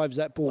he drives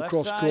that ball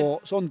cross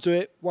court. It's onto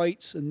it,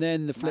 waits, and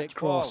then the flick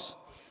cross.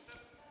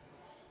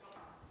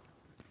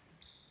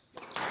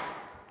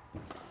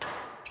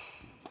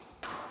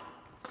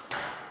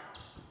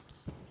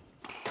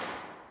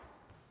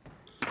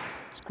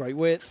 Great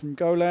width from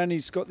Golan.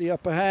 He's got the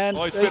upper hand.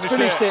 Oh, he's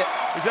finished it.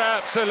 He's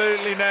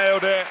absolutely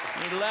nailed it.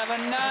 11-9,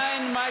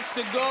 match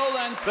to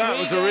Golan. That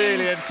was a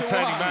really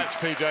entertaining match,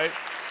 PJ.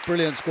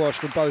 Brilliant squash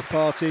from both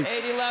parties.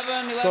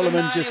 8-11,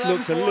 Soliman just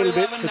looked a little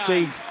bit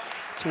fatigued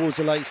towards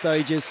the late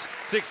stages.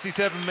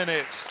 67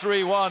 minutes,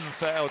 3-1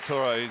 for El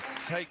Toros.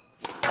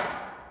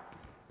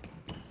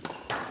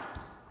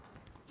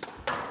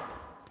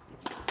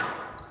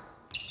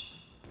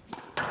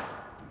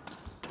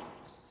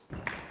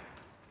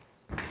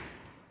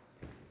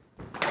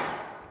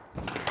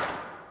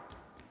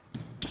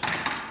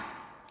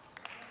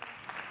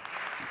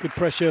 Good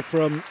pressure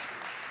from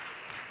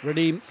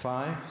Raneem.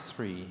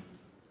 5-3.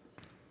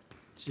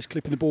 Just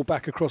clipping the ball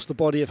back across the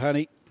body of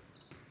Hany.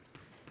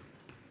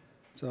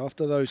 So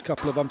after those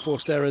couple of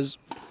unforced errors,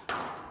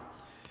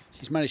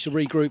 she's managed to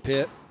regroup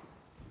here.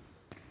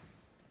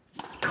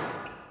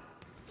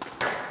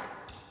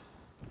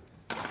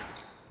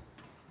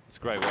 It's a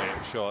great way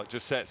of shot,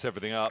 just sets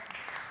everything up.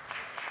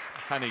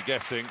 Hany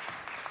guessing.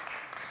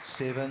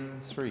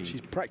 7-3.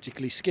 She's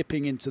practically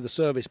skipping into the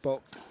service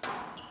box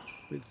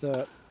with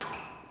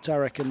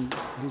Tarek and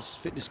his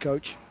fitness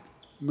coach,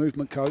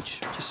 movement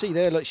coach. Just see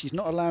there, look, she's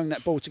not allowing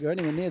that ball to go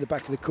anywhere near the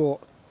back of the court.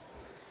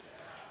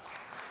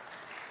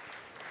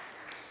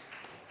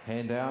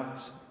 Hand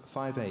out,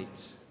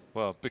 5-8.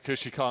 Well, because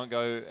she can't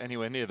go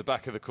anywhere near the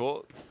back of the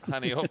court,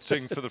 Hany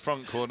opting for the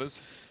front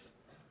corners.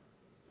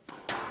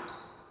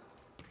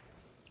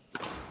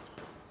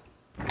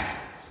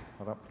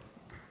 Hold up.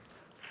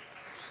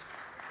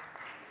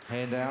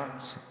 Hand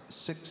out,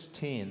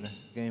 6-10,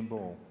 game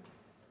ball.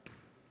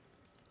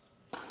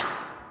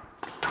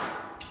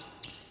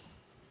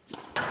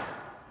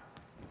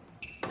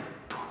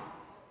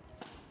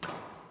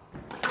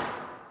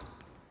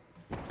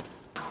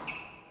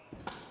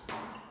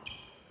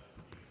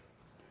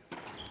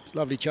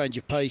 Lovely change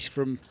of pace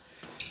from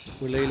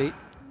Welily.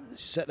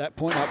 Set that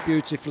point up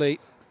beautifully.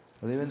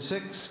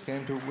 11-6,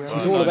 game to Welily.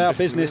 She's all about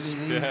business.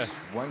 Yeah.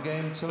 One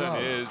game to love.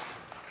 Certainly is.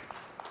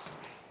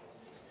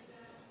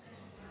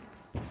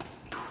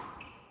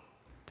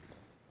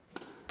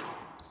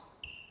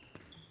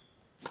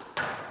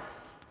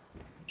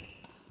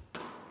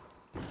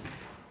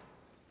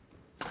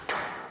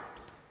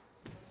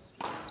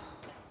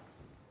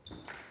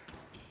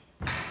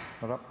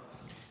 Hold up.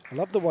 I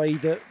love the way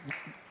that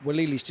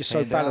Welily's just so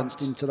Hand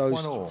balanced out, into those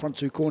 1-all. front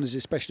two corners,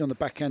 especially on the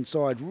backhand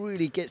side.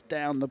 Really gets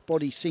down, the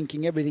body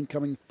sinking, everything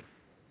coming.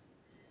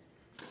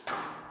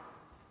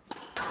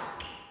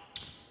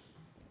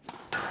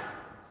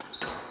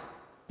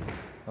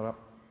 Hold up.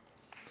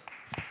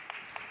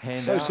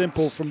 Hand So out,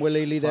 simple from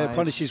Welily there, 5-3.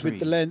 punishes with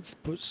the length,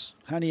 puts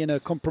Hany in a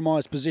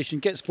compromised position,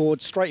 gets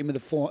forward, straight in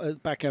with the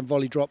backhand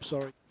volley drop,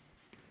 sorry.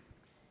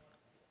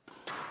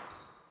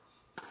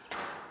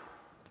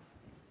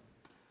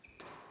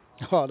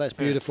 Oh, that's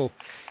beautiful.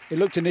 It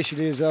looked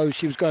initially as though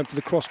she was going for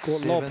the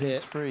cross-court lob here.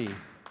 7-3.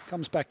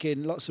 Comes back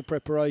in, lots of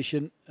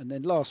preparation, and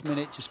then last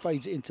minute just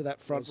fades it into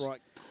that front right.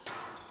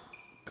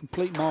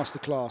 Complete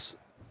masterclass.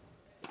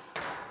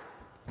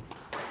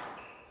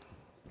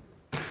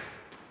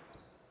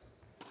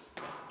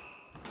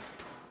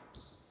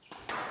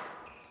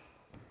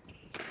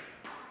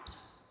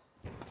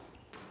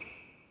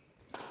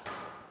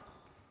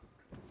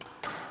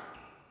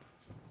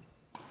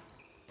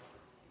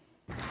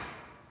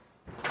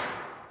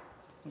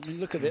 I mean,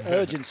 look at the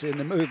urgency in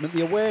the movement,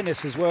 the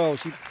awareness as well.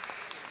 She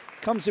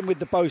comes in with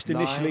the boast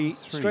initially,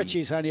 9-3.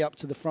 stretches Hany up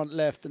to the front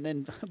left, and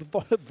then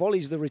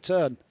volleys the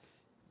return.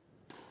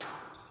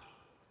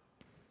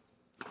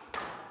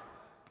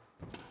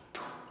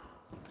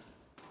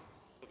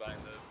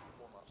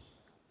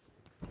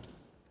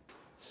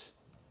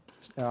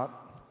 Out.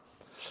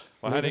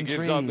 Well, Hany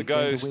gives up the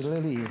ghost.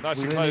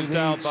 Nicely closed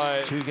down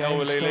by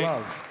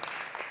Welily.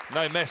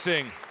 No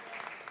messing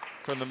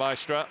from the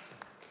maestra.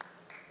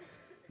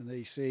 And there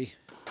you see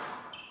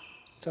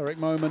Tarek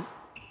Momen.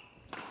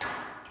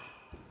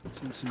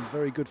 He's in some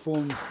very good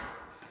form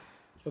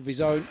of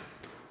his own.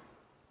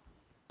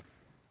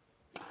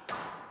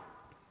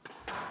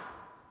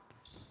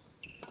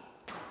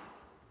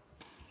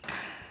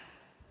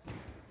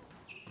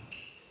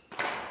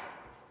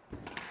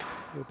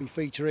 He'll be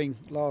featuring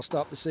last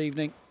up this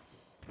evening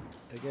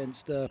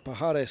against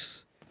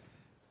Pajares,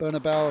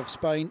 Bernabeu of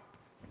Spain,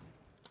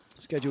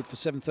 scheduled for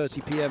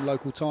 7:30 p.m.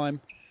 local time.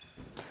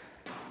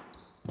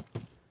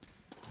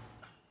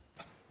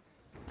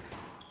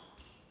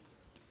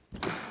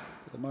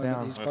 At the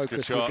moment, his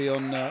focus will be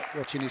on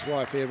watching his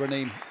wife here,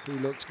 Raneem, who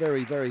looks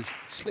very, very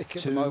slick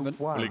at the moment.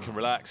 Well, he can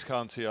relax,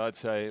 can't he, I'd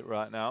say,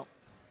 right now.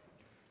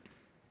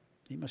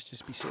 He must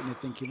just be sitting there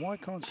thinking, why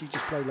can't she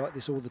just play like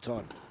this all the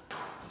time?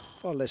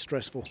 Far less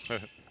stressful.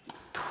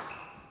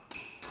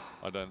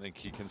 I don't think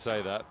he can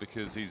say that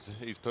because he's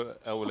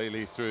put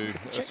Welily through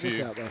a Check few.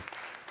 this out, though.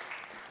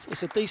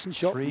 It's a decent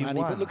shot from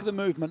Hany, but look at the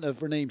movement of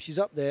Raneem. She's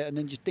up there and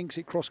then just dinks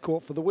it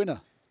cross-court for the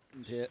winner.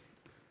 And here,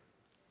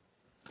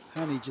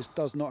 Hany just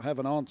does not have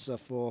an answer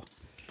for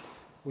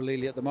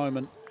Welily at the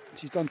moment.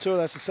 She's done two,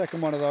 that's the second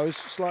one of those.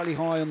 Slightly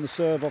high on the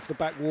serve off the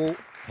back wall.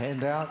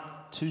 Hand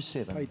out,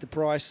 2-7. Paid the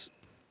price.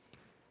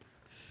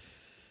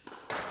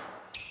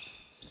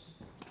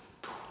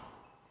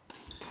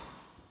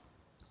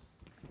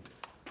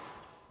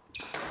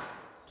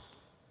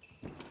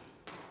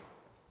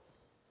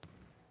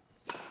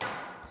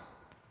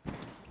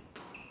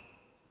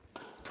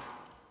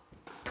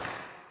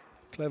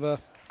 Clever.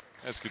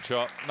 That's a good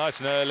shot. Nice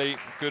and early.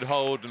 Good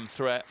hold and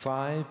threat.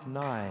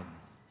 5-9.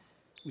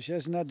 She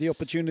hasn't had the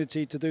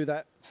opportunity to do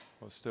that.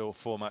 Well, still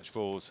 4 match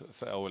balls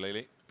for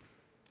Welily.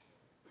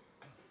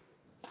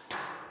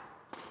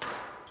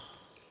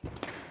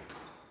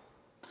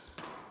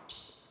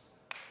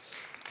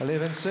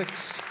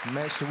 (11-6).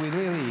 Match to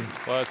Welily.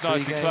 Well, it's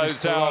nicely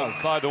closed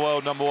out by the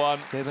world number 1.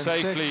 11-6,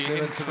 Safely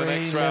into the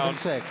next round.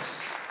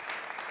 11-6.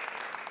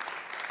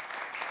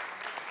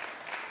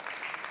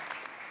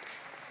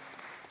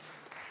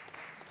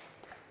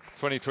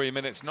 23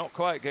 minutes, not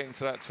quite getting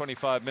to that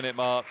 25-minute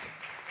mark.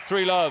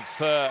 3-love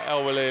for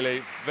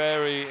Welily.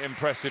 Very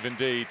impressive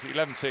indeed.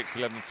 11-6,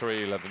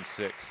 11-3,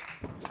 11-6.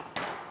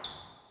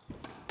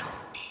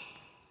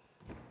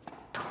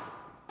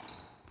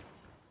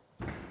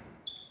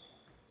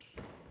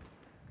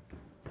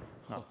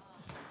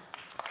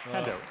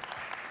 Handout.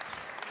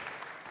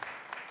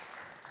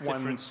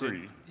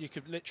 1-3. You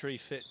could literally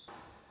fit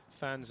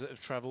fans that have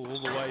travelled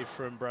all the way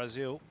from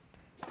Brazil.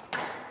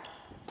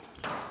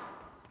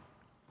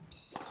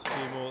 A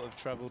few more have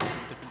travelled from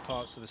different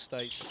parts of the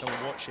States to come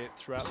and watch it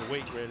throughout the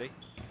week, really.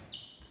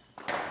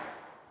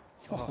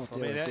 Oh, I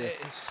mean,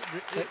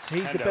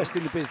 he's the best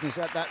in the business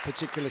at that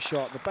particular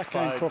shot. The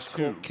backhand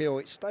cross-court kill,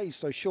 it stays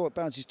so short, it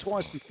bounces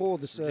twice before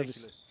the service.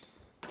 Ridiculous.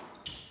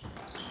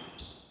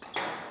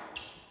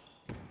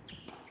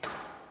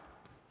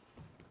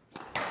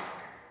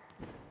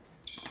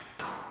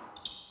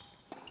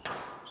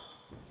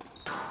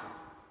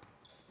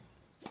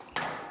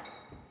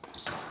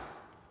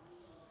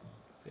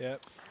 Yeah,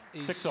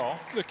 he's 6-all.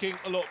 looking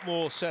a lot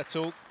more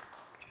settled.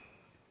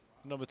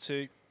 Number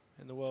 2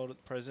 in the world at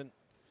the present.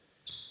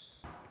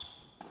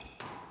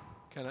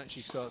 Can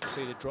actually start to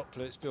see the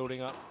droplets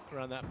building up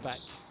around that back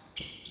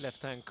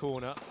left-hand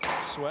corner.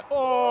 Sweat.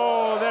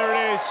 Oh, there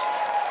it is.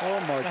 Oh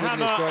my The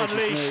goodness hammer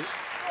gracious me.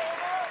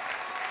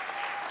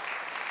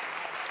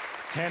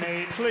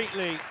 10-8.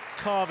 Completely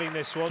carving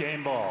this one.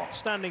 Game ball.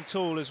 Standing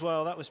tall as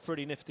well. That was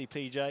pretty nifty,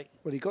 PJ.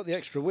 Well, he got the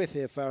extra width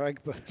here, Farag,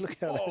 but look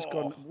how that's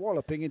gone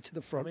walloping into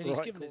the front I mean, he's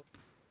right given it.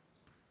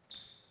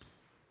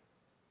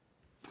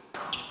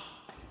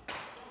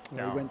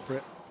 Well, he went for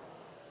it.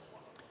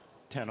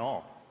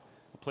 10-all.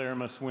 The player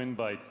must win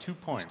by 2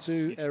 points.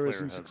 2 Each errors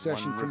player in has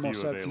succession one from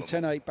review Mosaad, from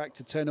available. 10-8 back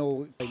to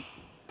 10-all.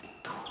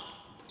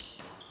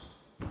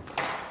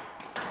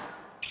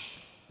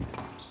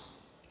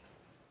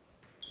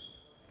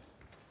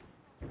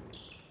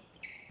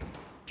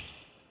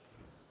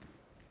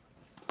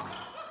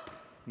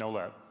 No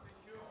lab.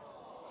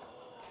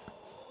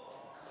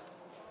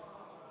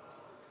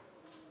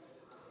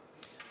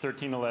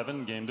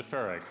 (13-11), game to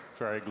Farag.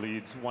 Farag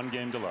leads 1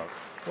 game to love.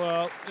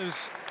 Well, it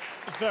was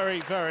a very,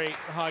 very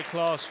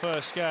high-class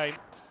first game.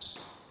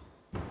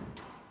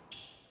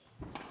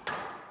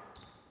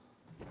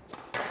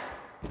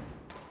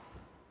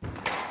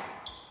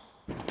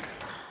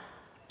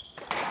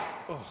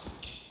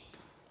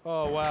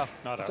 Oh wow.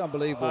 It's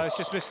unbelievable. It's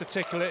just missed the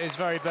tickle at his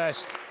very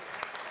best.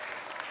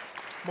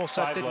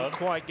 Mosaad didn't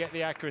quite get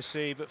the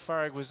accuracy, but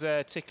Farag was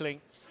there tickling.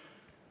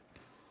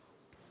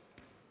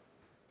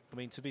 I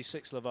mean, to be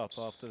 6-love up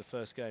after the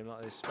first game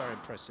like this, very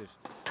impressive.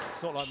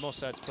 It's not like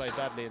Mosaad's played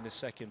badly in this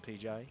second,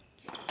 PJ. Yeah,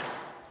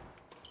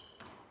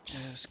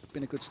 it's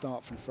been a good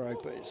start from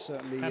Farag, but it's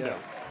certainly a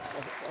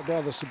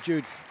rather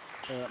subdued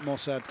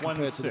Mosaad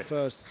compared to the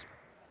first.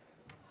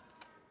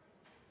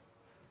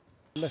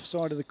 Left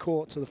side of the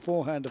court to the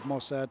forehand of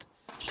Mosaad.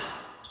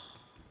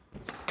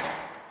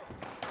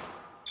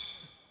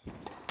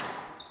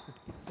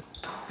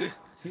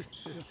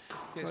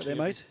 Right there,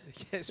 mate.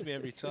 It gets me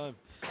every time.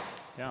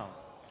 Yeah.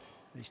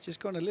 He's just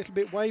gone a little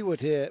bit wayward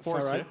here,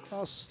 Farag.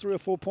 Last 3 or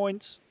 4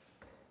 points.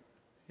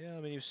 Yeah, I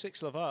mean, he was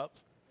 6-love up.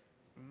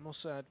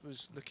 Mosaad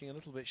was looking a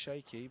little bit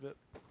shaky, but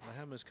the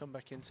hammer's come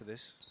back into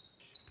this.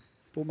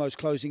 Almost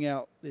closing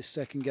out this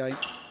second game.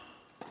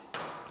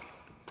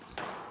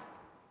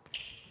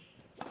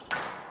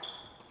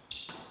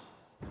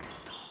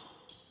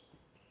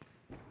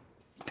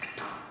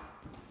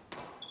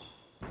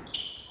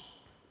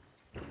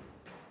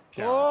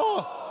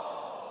 Oh!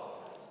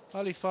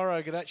 Ali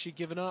Farag had actually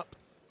given up.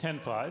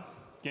 10-5,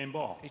 game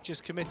ball. He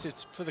just committed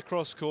for the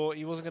cross court.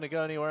 He wasn't going to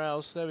go anywhere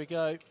else. There we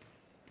go.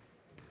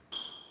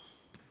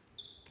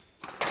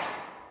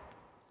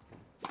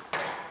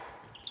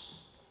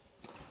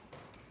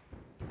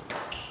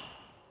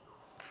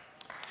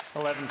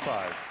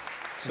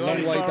 So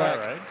long way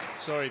back.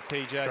 Sorry,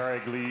 PJ.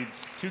 Farag leads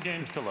 2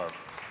 games to love.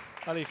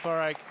 Ali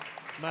Farag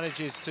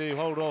manages to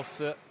hold off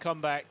the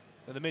comeback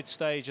at the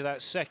mid-stage of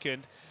that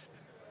second.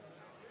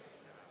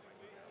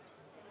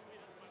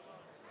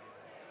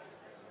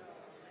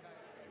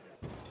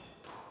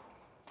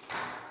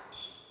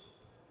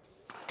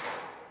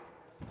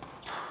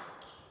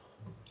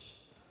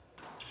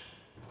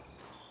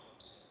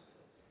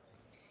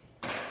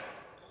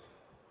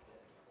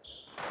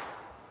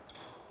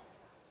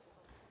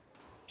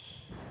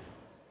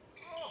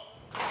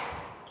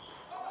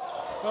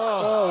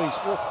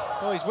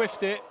 He's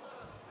whiffed it.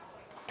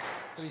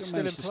 But he's still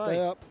in play. To stay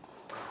up.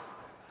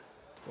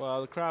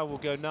 Well, the crowd will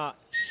go nuts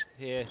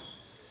here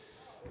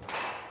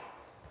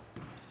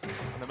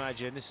And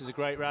imagine, this is a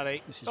great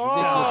rally. This is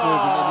ridiculous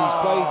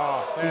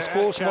movement, and he's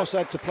forced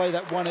Mosaad to play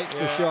that one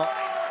extra shot.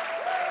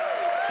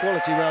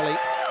 Quality rally.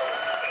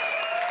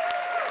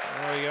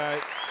 There we go.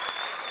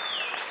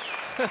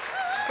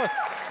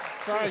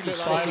 Farag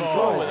looked like he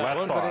flies. that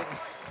one, but it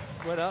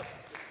went up.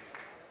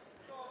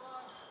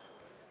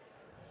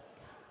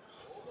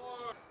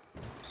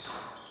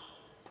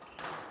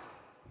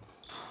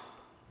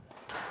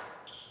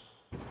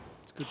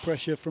 It's good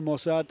pressure from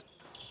Mosaad.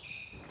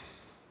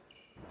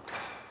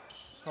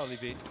 Hardly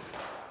beat.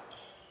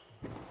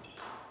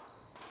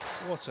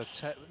 What a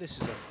this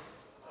is an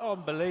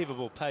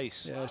unbelievable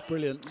pace. Yeah, it's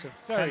brilliant. It's a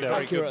very,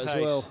 very good pace.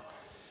 As well.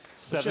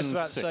 I was just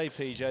about to say,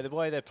 PJ, the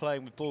way they're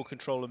playing with ball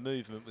control and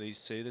movement with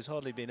these two, there's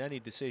hardly been any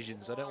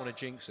decisions. I don't want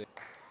to jinx it.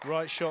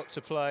 Right shot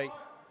to play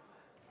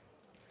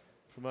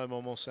from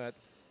Omar Mosaad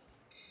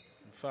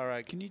and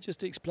Farag. Can you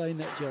just explain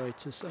that, Joey,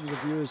 to some of the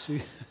viewers who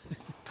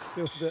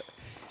feel that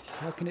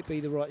how can it be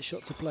the right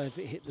shot to play if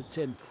it hit the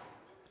tin?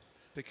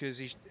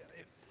 Because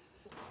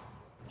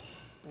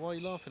why are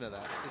you laughing at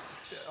that?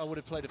 I would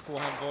have played a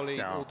forehand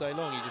volley all day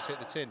long. You just hit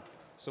the tin.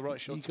 It's the right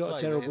shot to play. You've got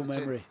a terrible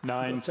memory.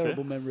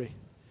 Terrible memory.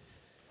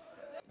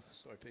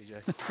 Sorry,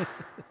 PJ.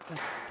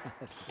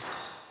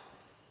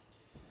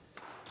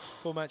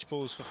 4 match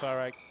balls for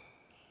Farag.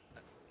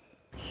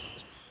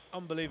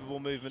 Unbelievable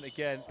movement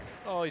again.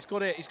 Oh, he's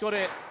got it. He's got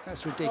it.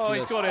 That's ridiculous. Oh,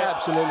 he's got it.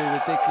 Absolutely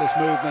ridiculous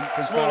movement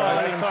from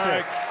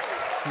Farag.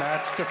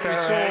 Match to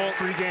Farag.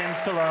 3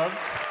 games to love.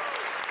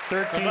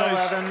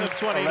 13-11,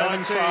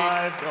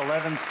 11-5,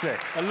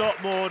 11-6. A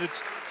lot more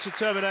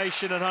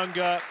determination and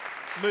hunger.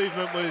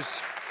 Movement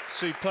was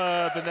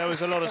superb, and there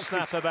was a lot of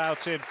snap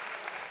about him.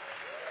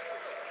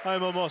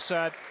 Omar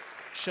Mosaad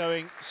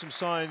showing some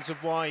signs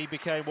of why he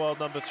became world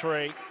number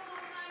 3.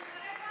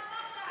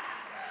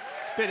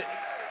 Bit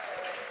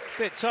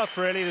tough,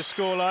 really, the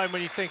scoreline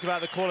when you think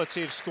about the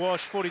quality of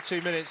squash.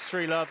 42 minutes,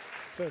 3 love.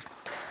 First.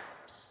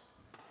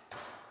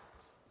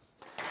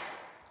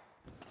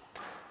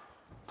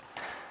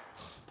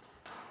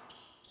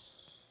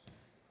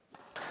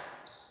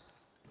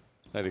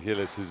 Nele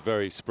Gilis is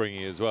very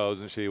springy as well,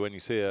 isn't she? When you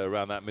see her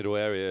around that middle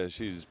area,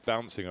 she's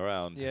bouncing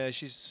around. Yeah,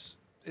 it's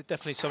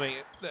definitely something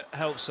that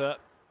helps her,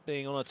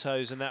 being on her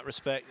toes in that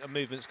respect. Her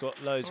movement's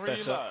got loads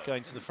better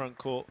going to the front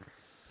court.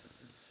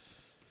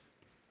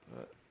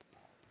 But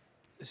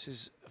this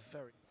is a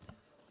very...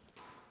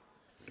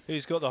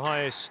 Who's got the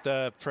highest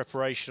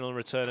preparation on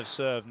return of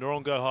serve?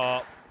 Nouran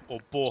Gohar or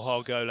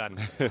Borja Golan?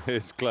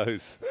 It's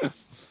close.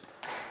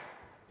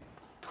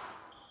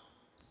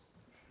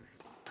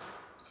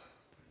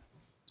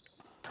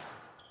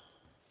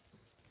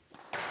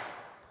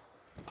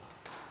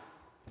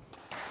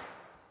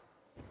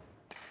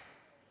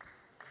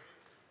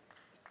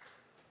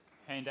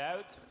 Hand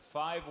out,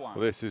 5-1. Well,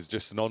 this is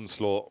just an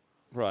onslaught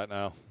right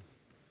now.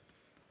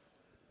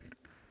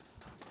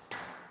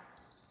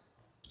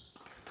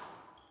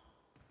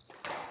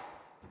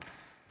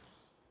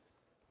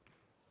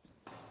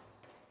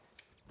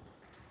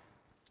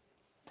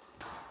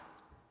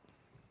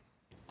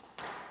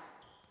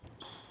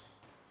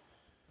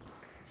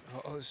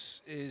 Oh,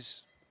 this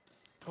is...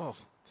 Oh,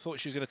 thought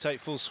she was going to take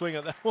full swing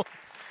at that one.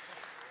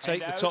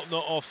 Take the top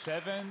knot off.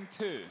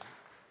 7-2.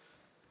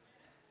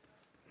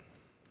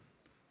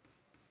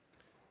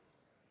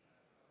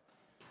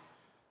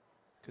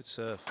 Good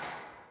serve.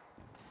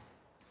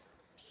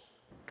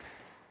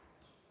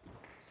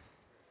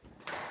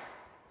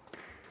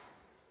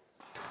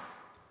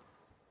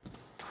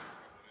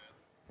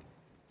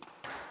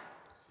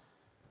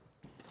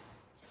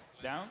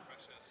 Down.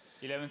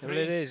 11-3. Well,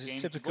 it is.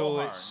 It's typical.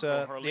 Gohar. It's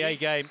Gohar the A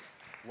game.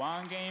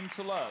 1 game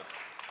to love.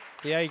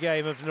 The A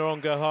game of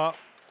Nouran Gohar.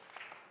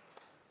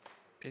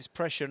 It's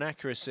pressure and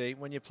accuracy.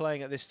 When you're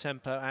playing at this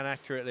tempo and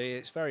accurately,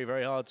 it's very,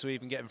 very hard to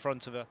even get in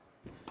front of her.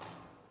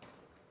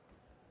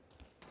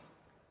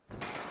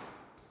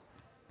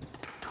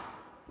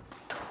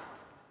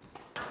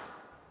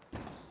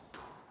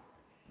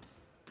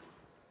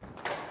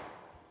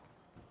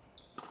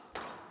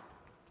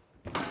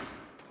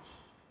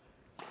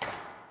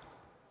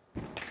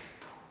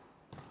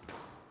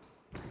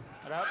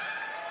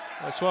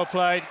 That's well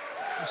played.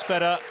 It's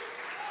better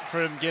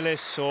from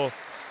Gilis, or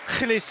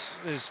Gilis,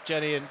 as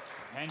Jenny and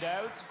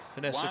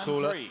Vanessa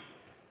call it.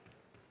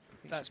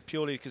 That's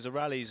purely because the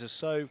rallies are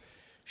so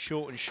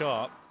short and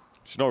sharp.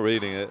 She's not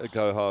reading it at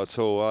Gohar at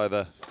all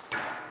either.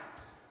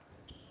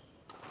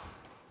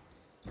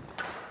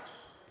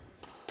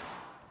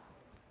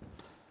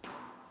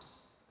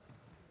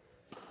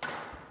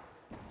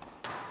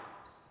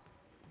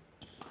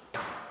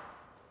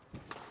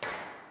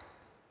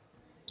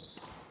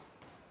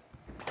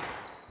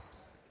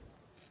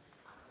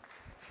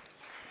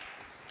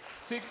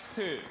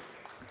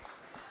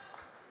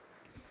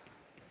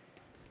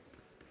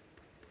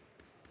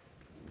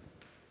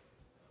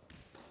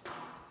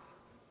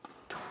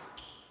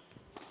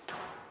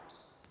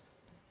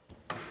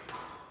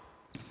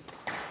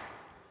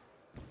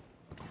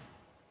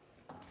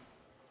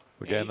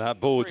 Again, that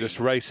ball just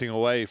racing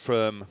away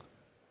from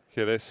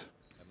Gilis.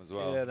 as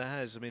well. Yeah, there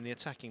has. I mean, the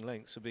attacking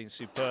lengths have been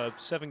superb.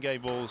 7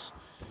 game balls.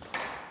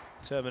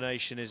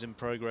 Termination is in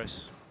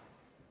progress.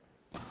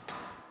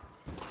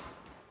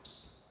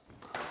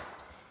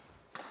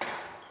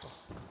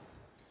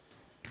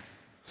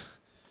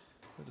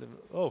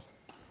 Oh.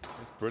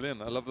 It's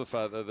brilliant. I love the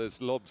fact that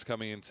there's lobs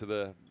coming into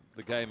the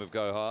game of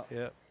Gohar.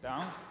 Yeah.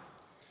 Down.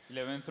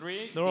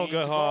 11-3. Nouran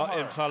Gohar,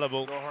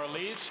 infallible. Gohar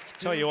leads.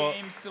 Tell you what,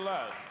 games to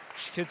love.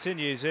 she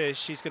continues this,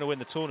 she's going to win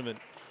the tournament.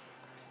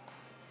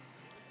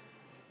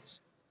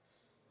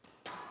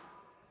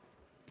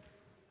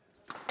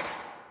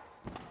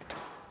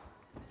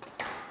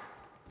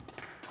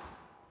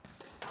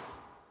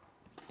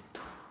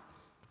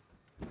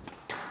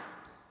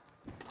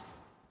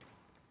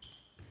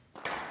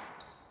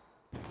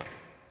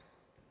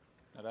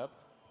 Not up.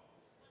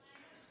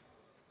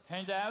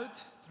 Hand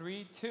out.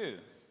 3-2.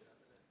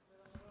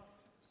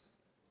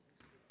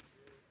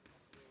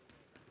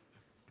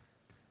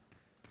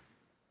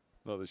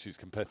 Not that she's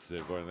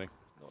competitive or anything.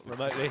 Not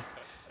remotely.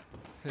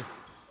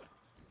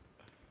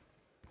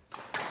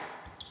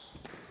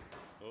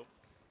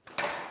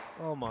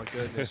 Oh my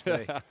goodness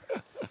me.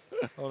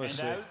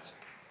 Honestly. Hand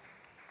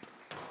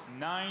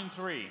out.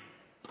 9-3.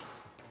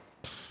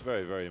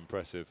 Very, very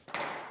impressive.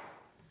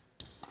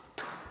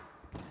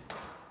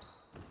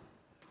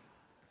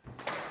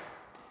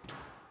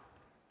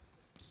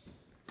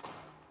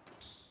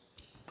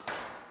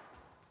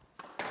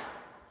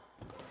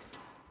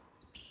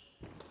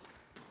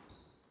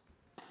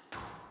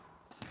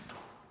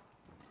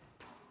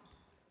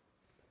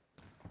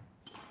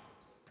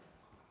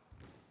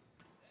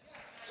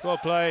 Well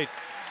played.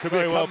 Could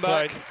Very be a well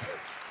comeback.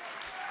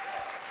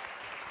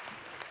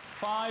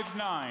 played.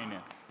 5-9.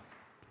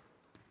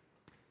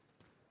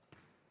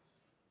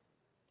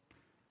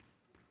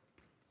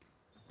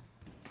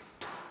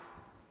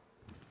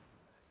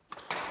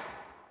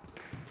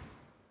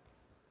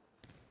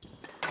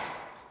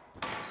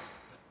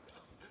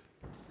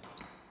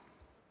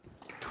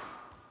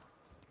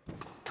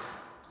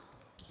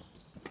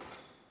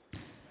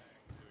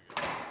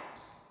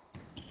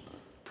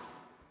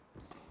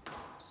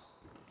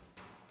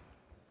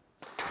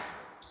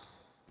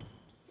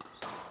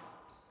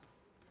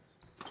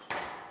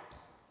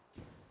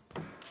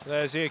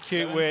 There's the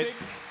acute 7-6. wit.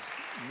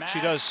 She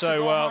Match does to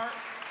so well.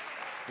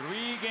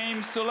 Gohar. 3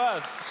 games to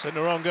love. So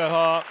Nouran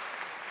Gohar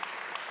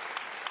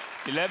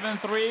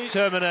 11-3.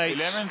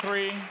 terminates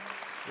 11-3.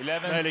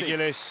 11-6. Nele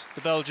Gilis,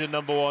 the Belgian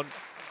 #1.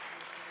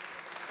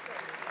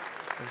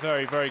 A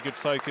very, very good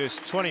focus.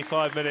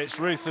 25 minutes,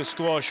 ruthless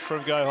squash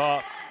from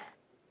Gohar.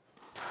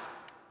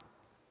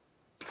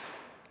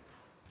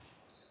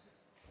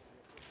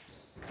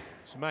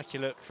 It's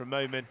immaculate from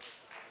Momen.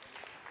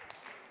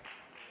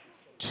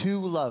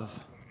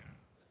 2-love.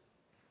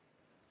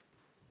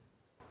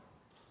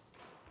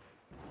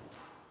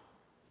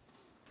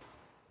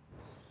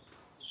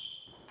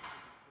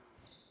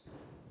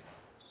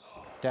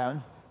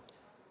 Down.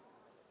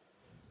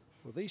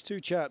 Well, these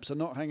two chaps are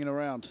not hanging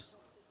around.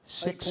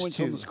 8 6-2. points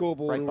on the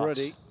scoreboard Right box.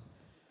 already.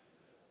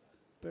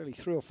 Barely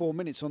 3 or 4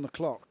 minutes on the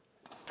clock.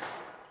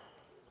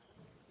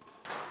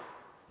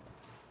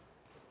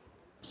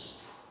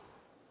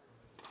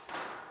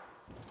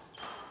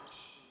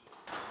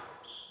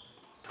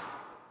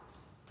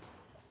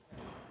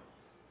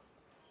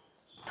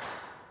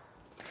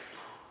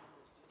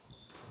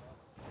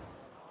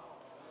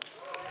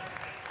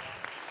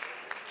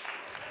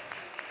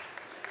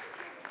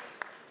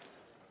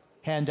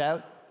 Hand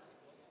out.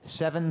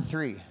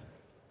 7-3.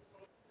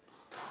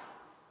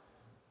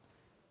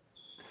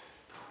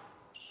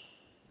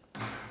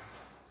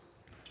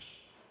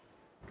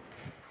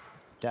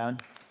 Down.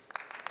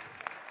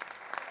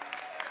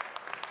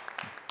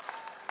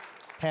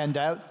 Hand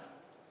out.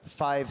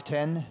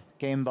 5-10.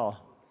 Game ball.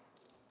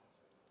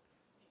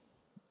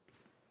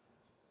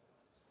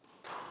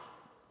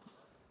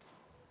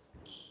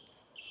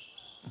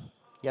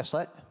 Yes,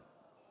 let.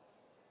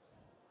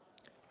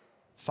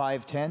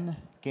 5-10.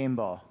 Game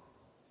ball.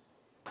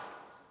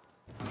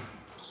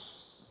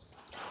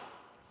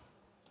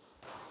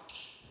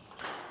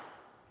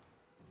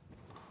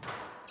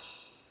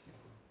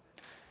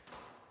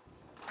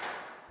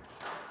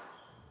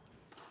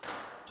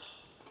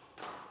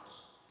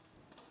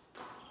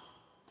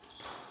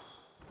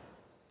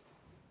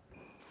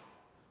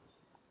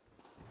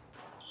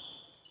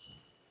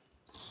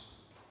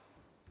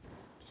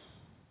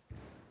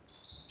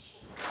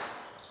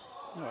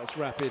 Oh, it's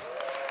rapid.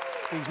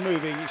 He's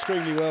moving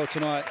extremely well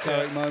tonight,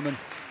 Tarek Momen.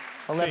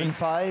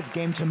 11-5,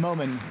 game to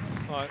Momen.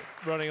 Right,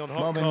 running on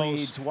hot Momen coals.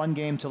 leads 1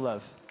 game to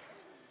love.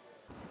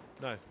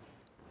 No.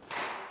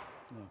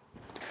 No.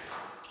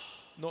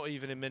 Not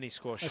even in mini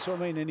squash. That's what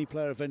I mean, any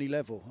player of any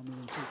level. I mean,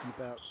 I'm talking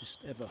about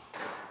just ever.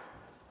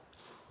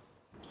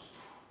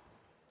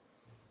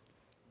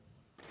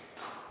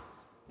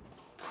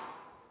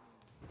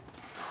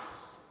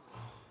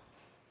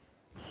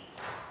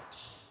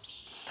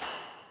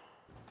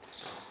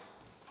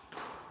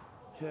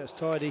 Yeah, it's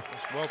tidy.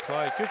 It's well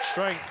played. Good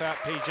strength, that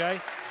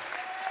PJ.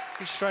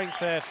 Good strength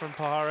there from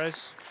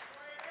Pajares.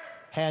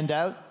 Hand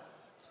out.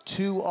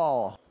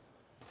 2-all.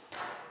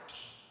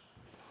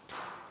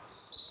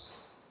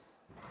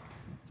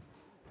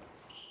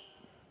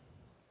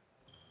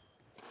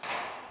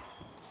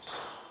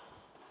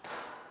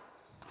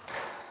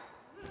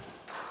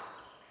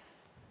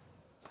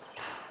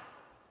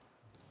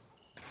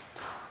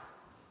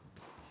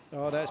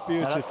 Oh, that's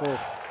beautiful.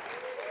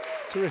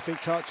 Terrific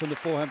touch on the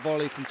forehand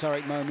volley from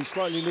Tarek Momen.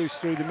 Slightly loose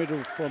through the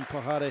middle from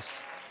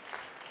Pajares.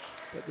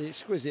 But the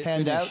exquisite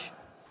Hand finish. out.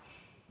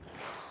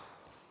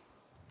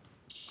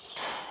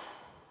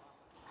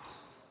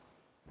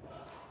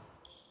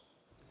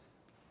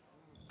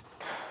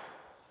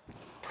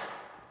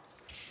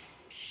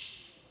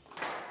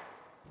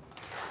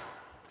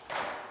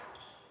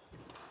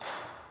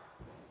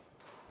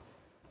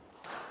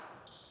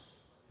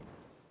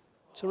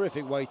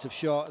 Terrific weight of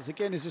shot. As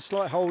again, there's a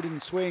slight hold in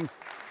the swing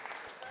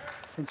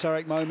from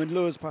Tarek Momen.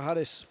 Lures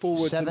Pajares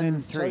forwards and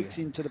then 7-3. takes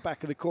him to the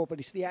back of the court. But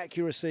it's the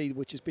accuracy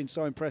which has been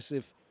so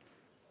impressive.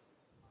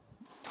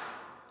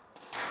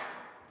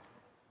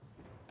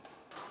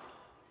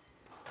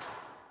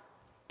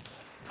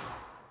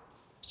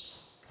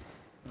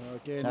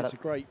 Again, it's a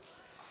great,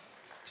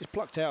 just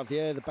plucked out of the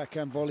air, the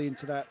backhand volley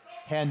into that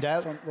hand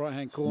out, front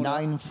right-hand corner.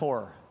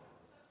 9-4.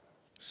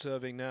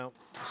 Serving now,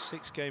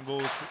 6 game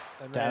balls,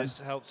 and there's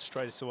helped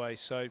straight away.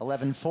 So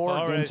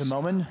 11-4, game to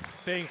Momen.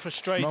 Being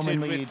frustrated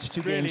Momen with leads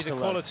 2 really games the to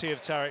quality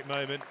of Tarek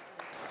Momen.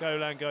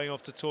 Golan going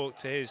off to talk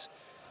to his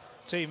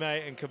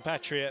teammate and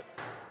compatriot.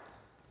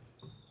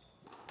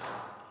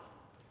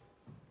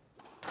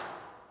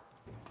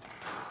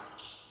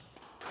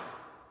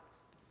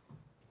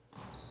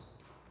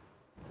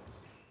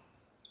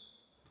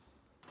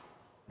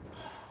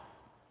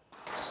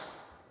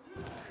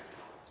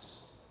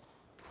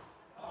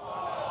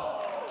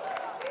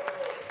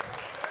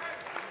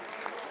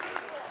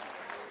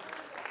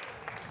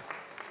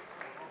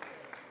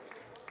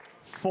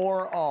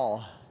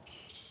 All.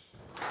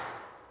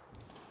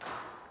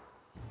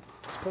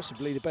 It's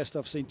possibly the best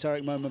I've seen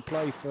Tarek Momen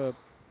play for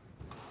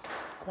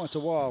quite a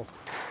while.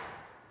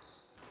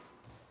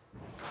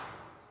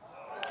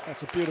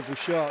 That's a beautiful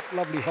shot.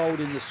 Lovely hold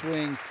in the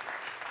swing.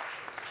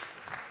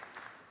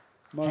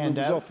 Momen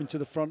was off into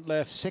the front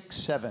left.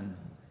 6-7.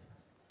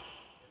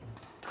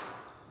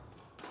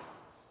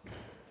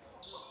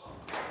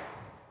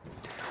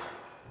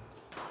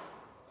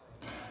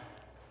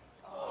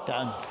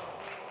 Done.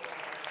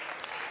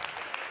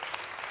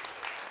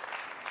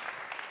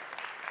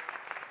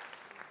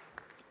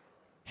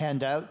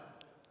 Hand out,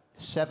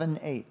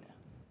 7-8.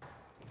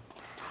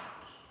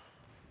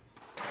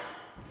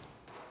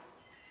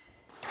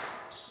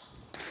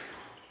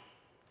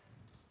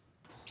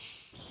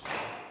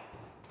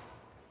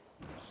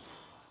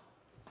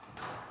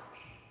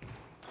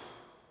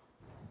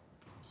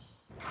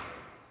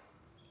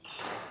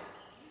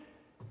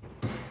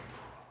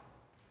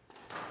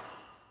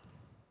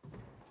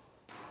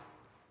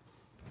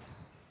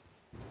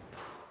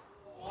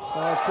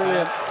 Oh, that's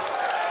brilliant.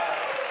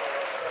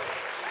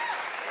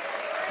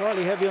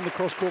 Slightly heavy on the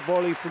cross-court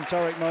volley from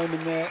Tarek Momen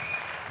there.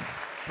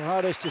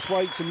 Pajares just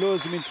waits and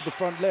lures him into the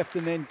front left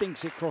and then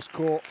dinks it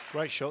cross-court.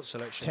 Great shot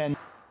selection. 10.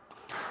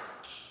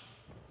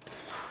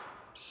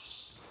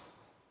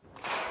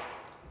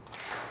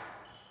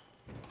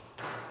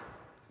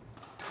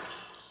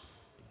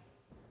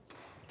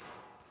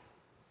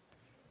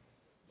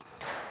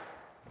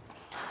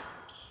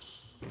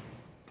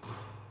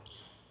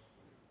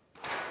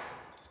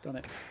 He's done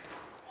it.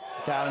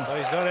 Down. Oh,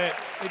 he's done it.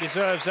 He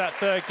deserves that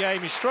third game.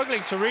 He's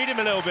struggling to read him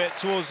a little bit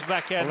towards the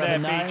back end there,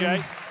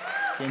 PJ.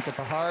 Game to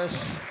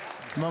Pajares.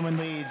 Momen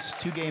leads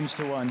 2 games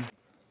to 1.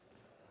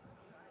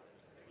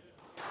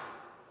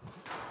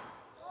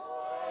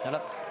 Head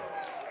up.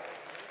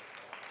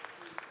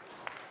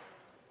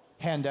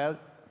 Hand out.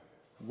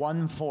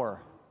 1-4.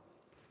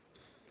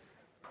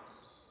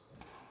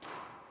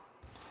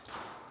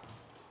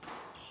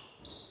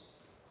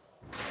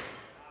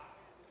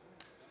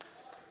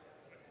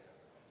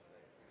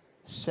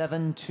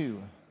 Seven-2.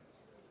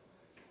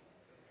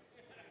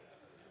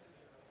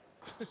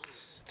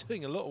 He's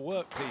doing a lot of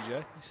work,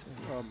 PJ.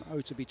 Oh,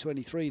 to be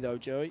 23 though,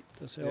 Joey.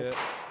 Does help.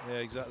 Yeah,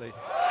 exactly.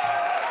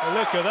 Well,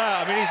 look at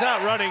that. I mean, he's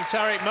outrunning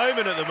Tarek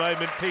Momen at the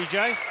moment,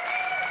 PJ.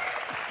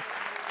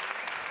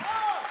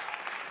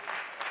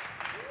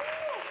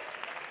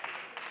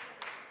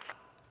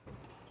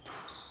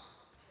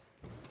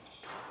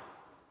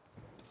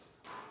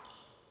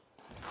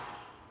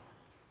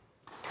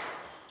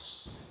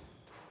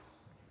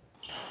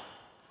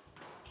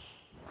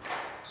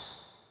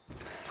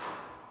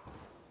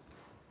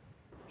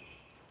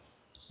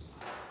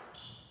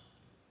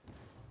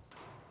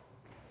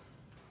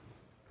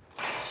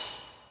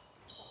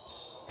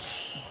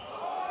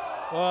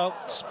 Well,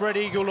 spread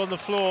eagle on the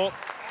floor.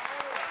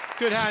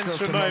 Good hands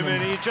from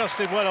Momen. He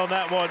adjusted well on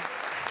that one.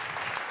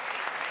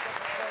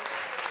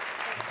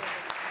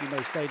 You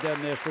may stay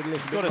down there for a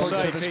little bit. Got to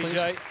say,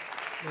 PJ,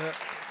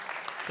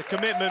 the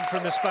commitment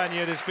from the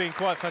Spaniard has been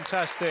quite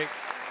fantastic.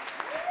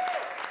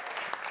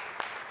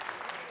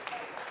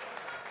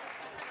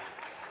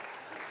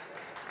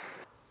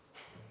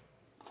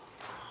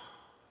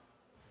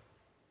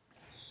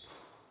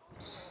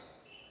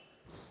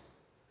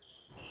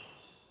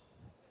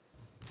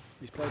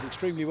 He's played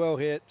extremely well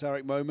here,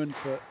 Tarek Momen,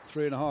 for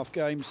 3.5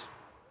 games.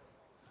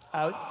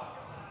 Out.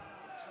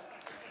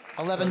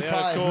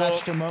 11-5,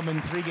 match to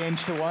Momen, 3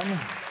 games to 1.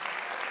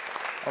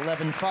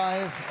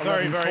 11-5, 11-4.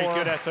 Very, very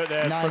good effort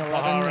there from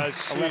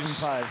Pajares.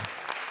 11-5.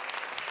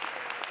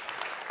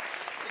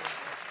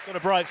 Got a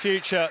bright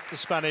future, the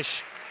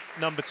Spanish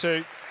number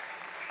 2.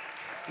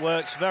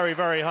 Works very,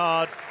 very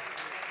hard.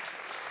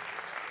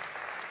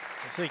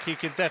 I think he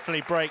can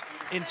definitely break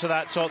into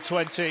that top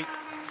 20.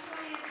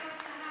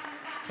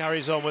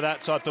 Carries on with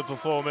that type of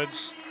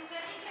performance.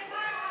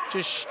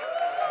 Just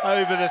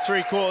over the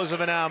 3/4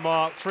 of an hour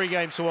mark, 3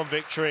 games to 1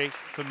 victory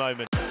for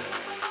Momen.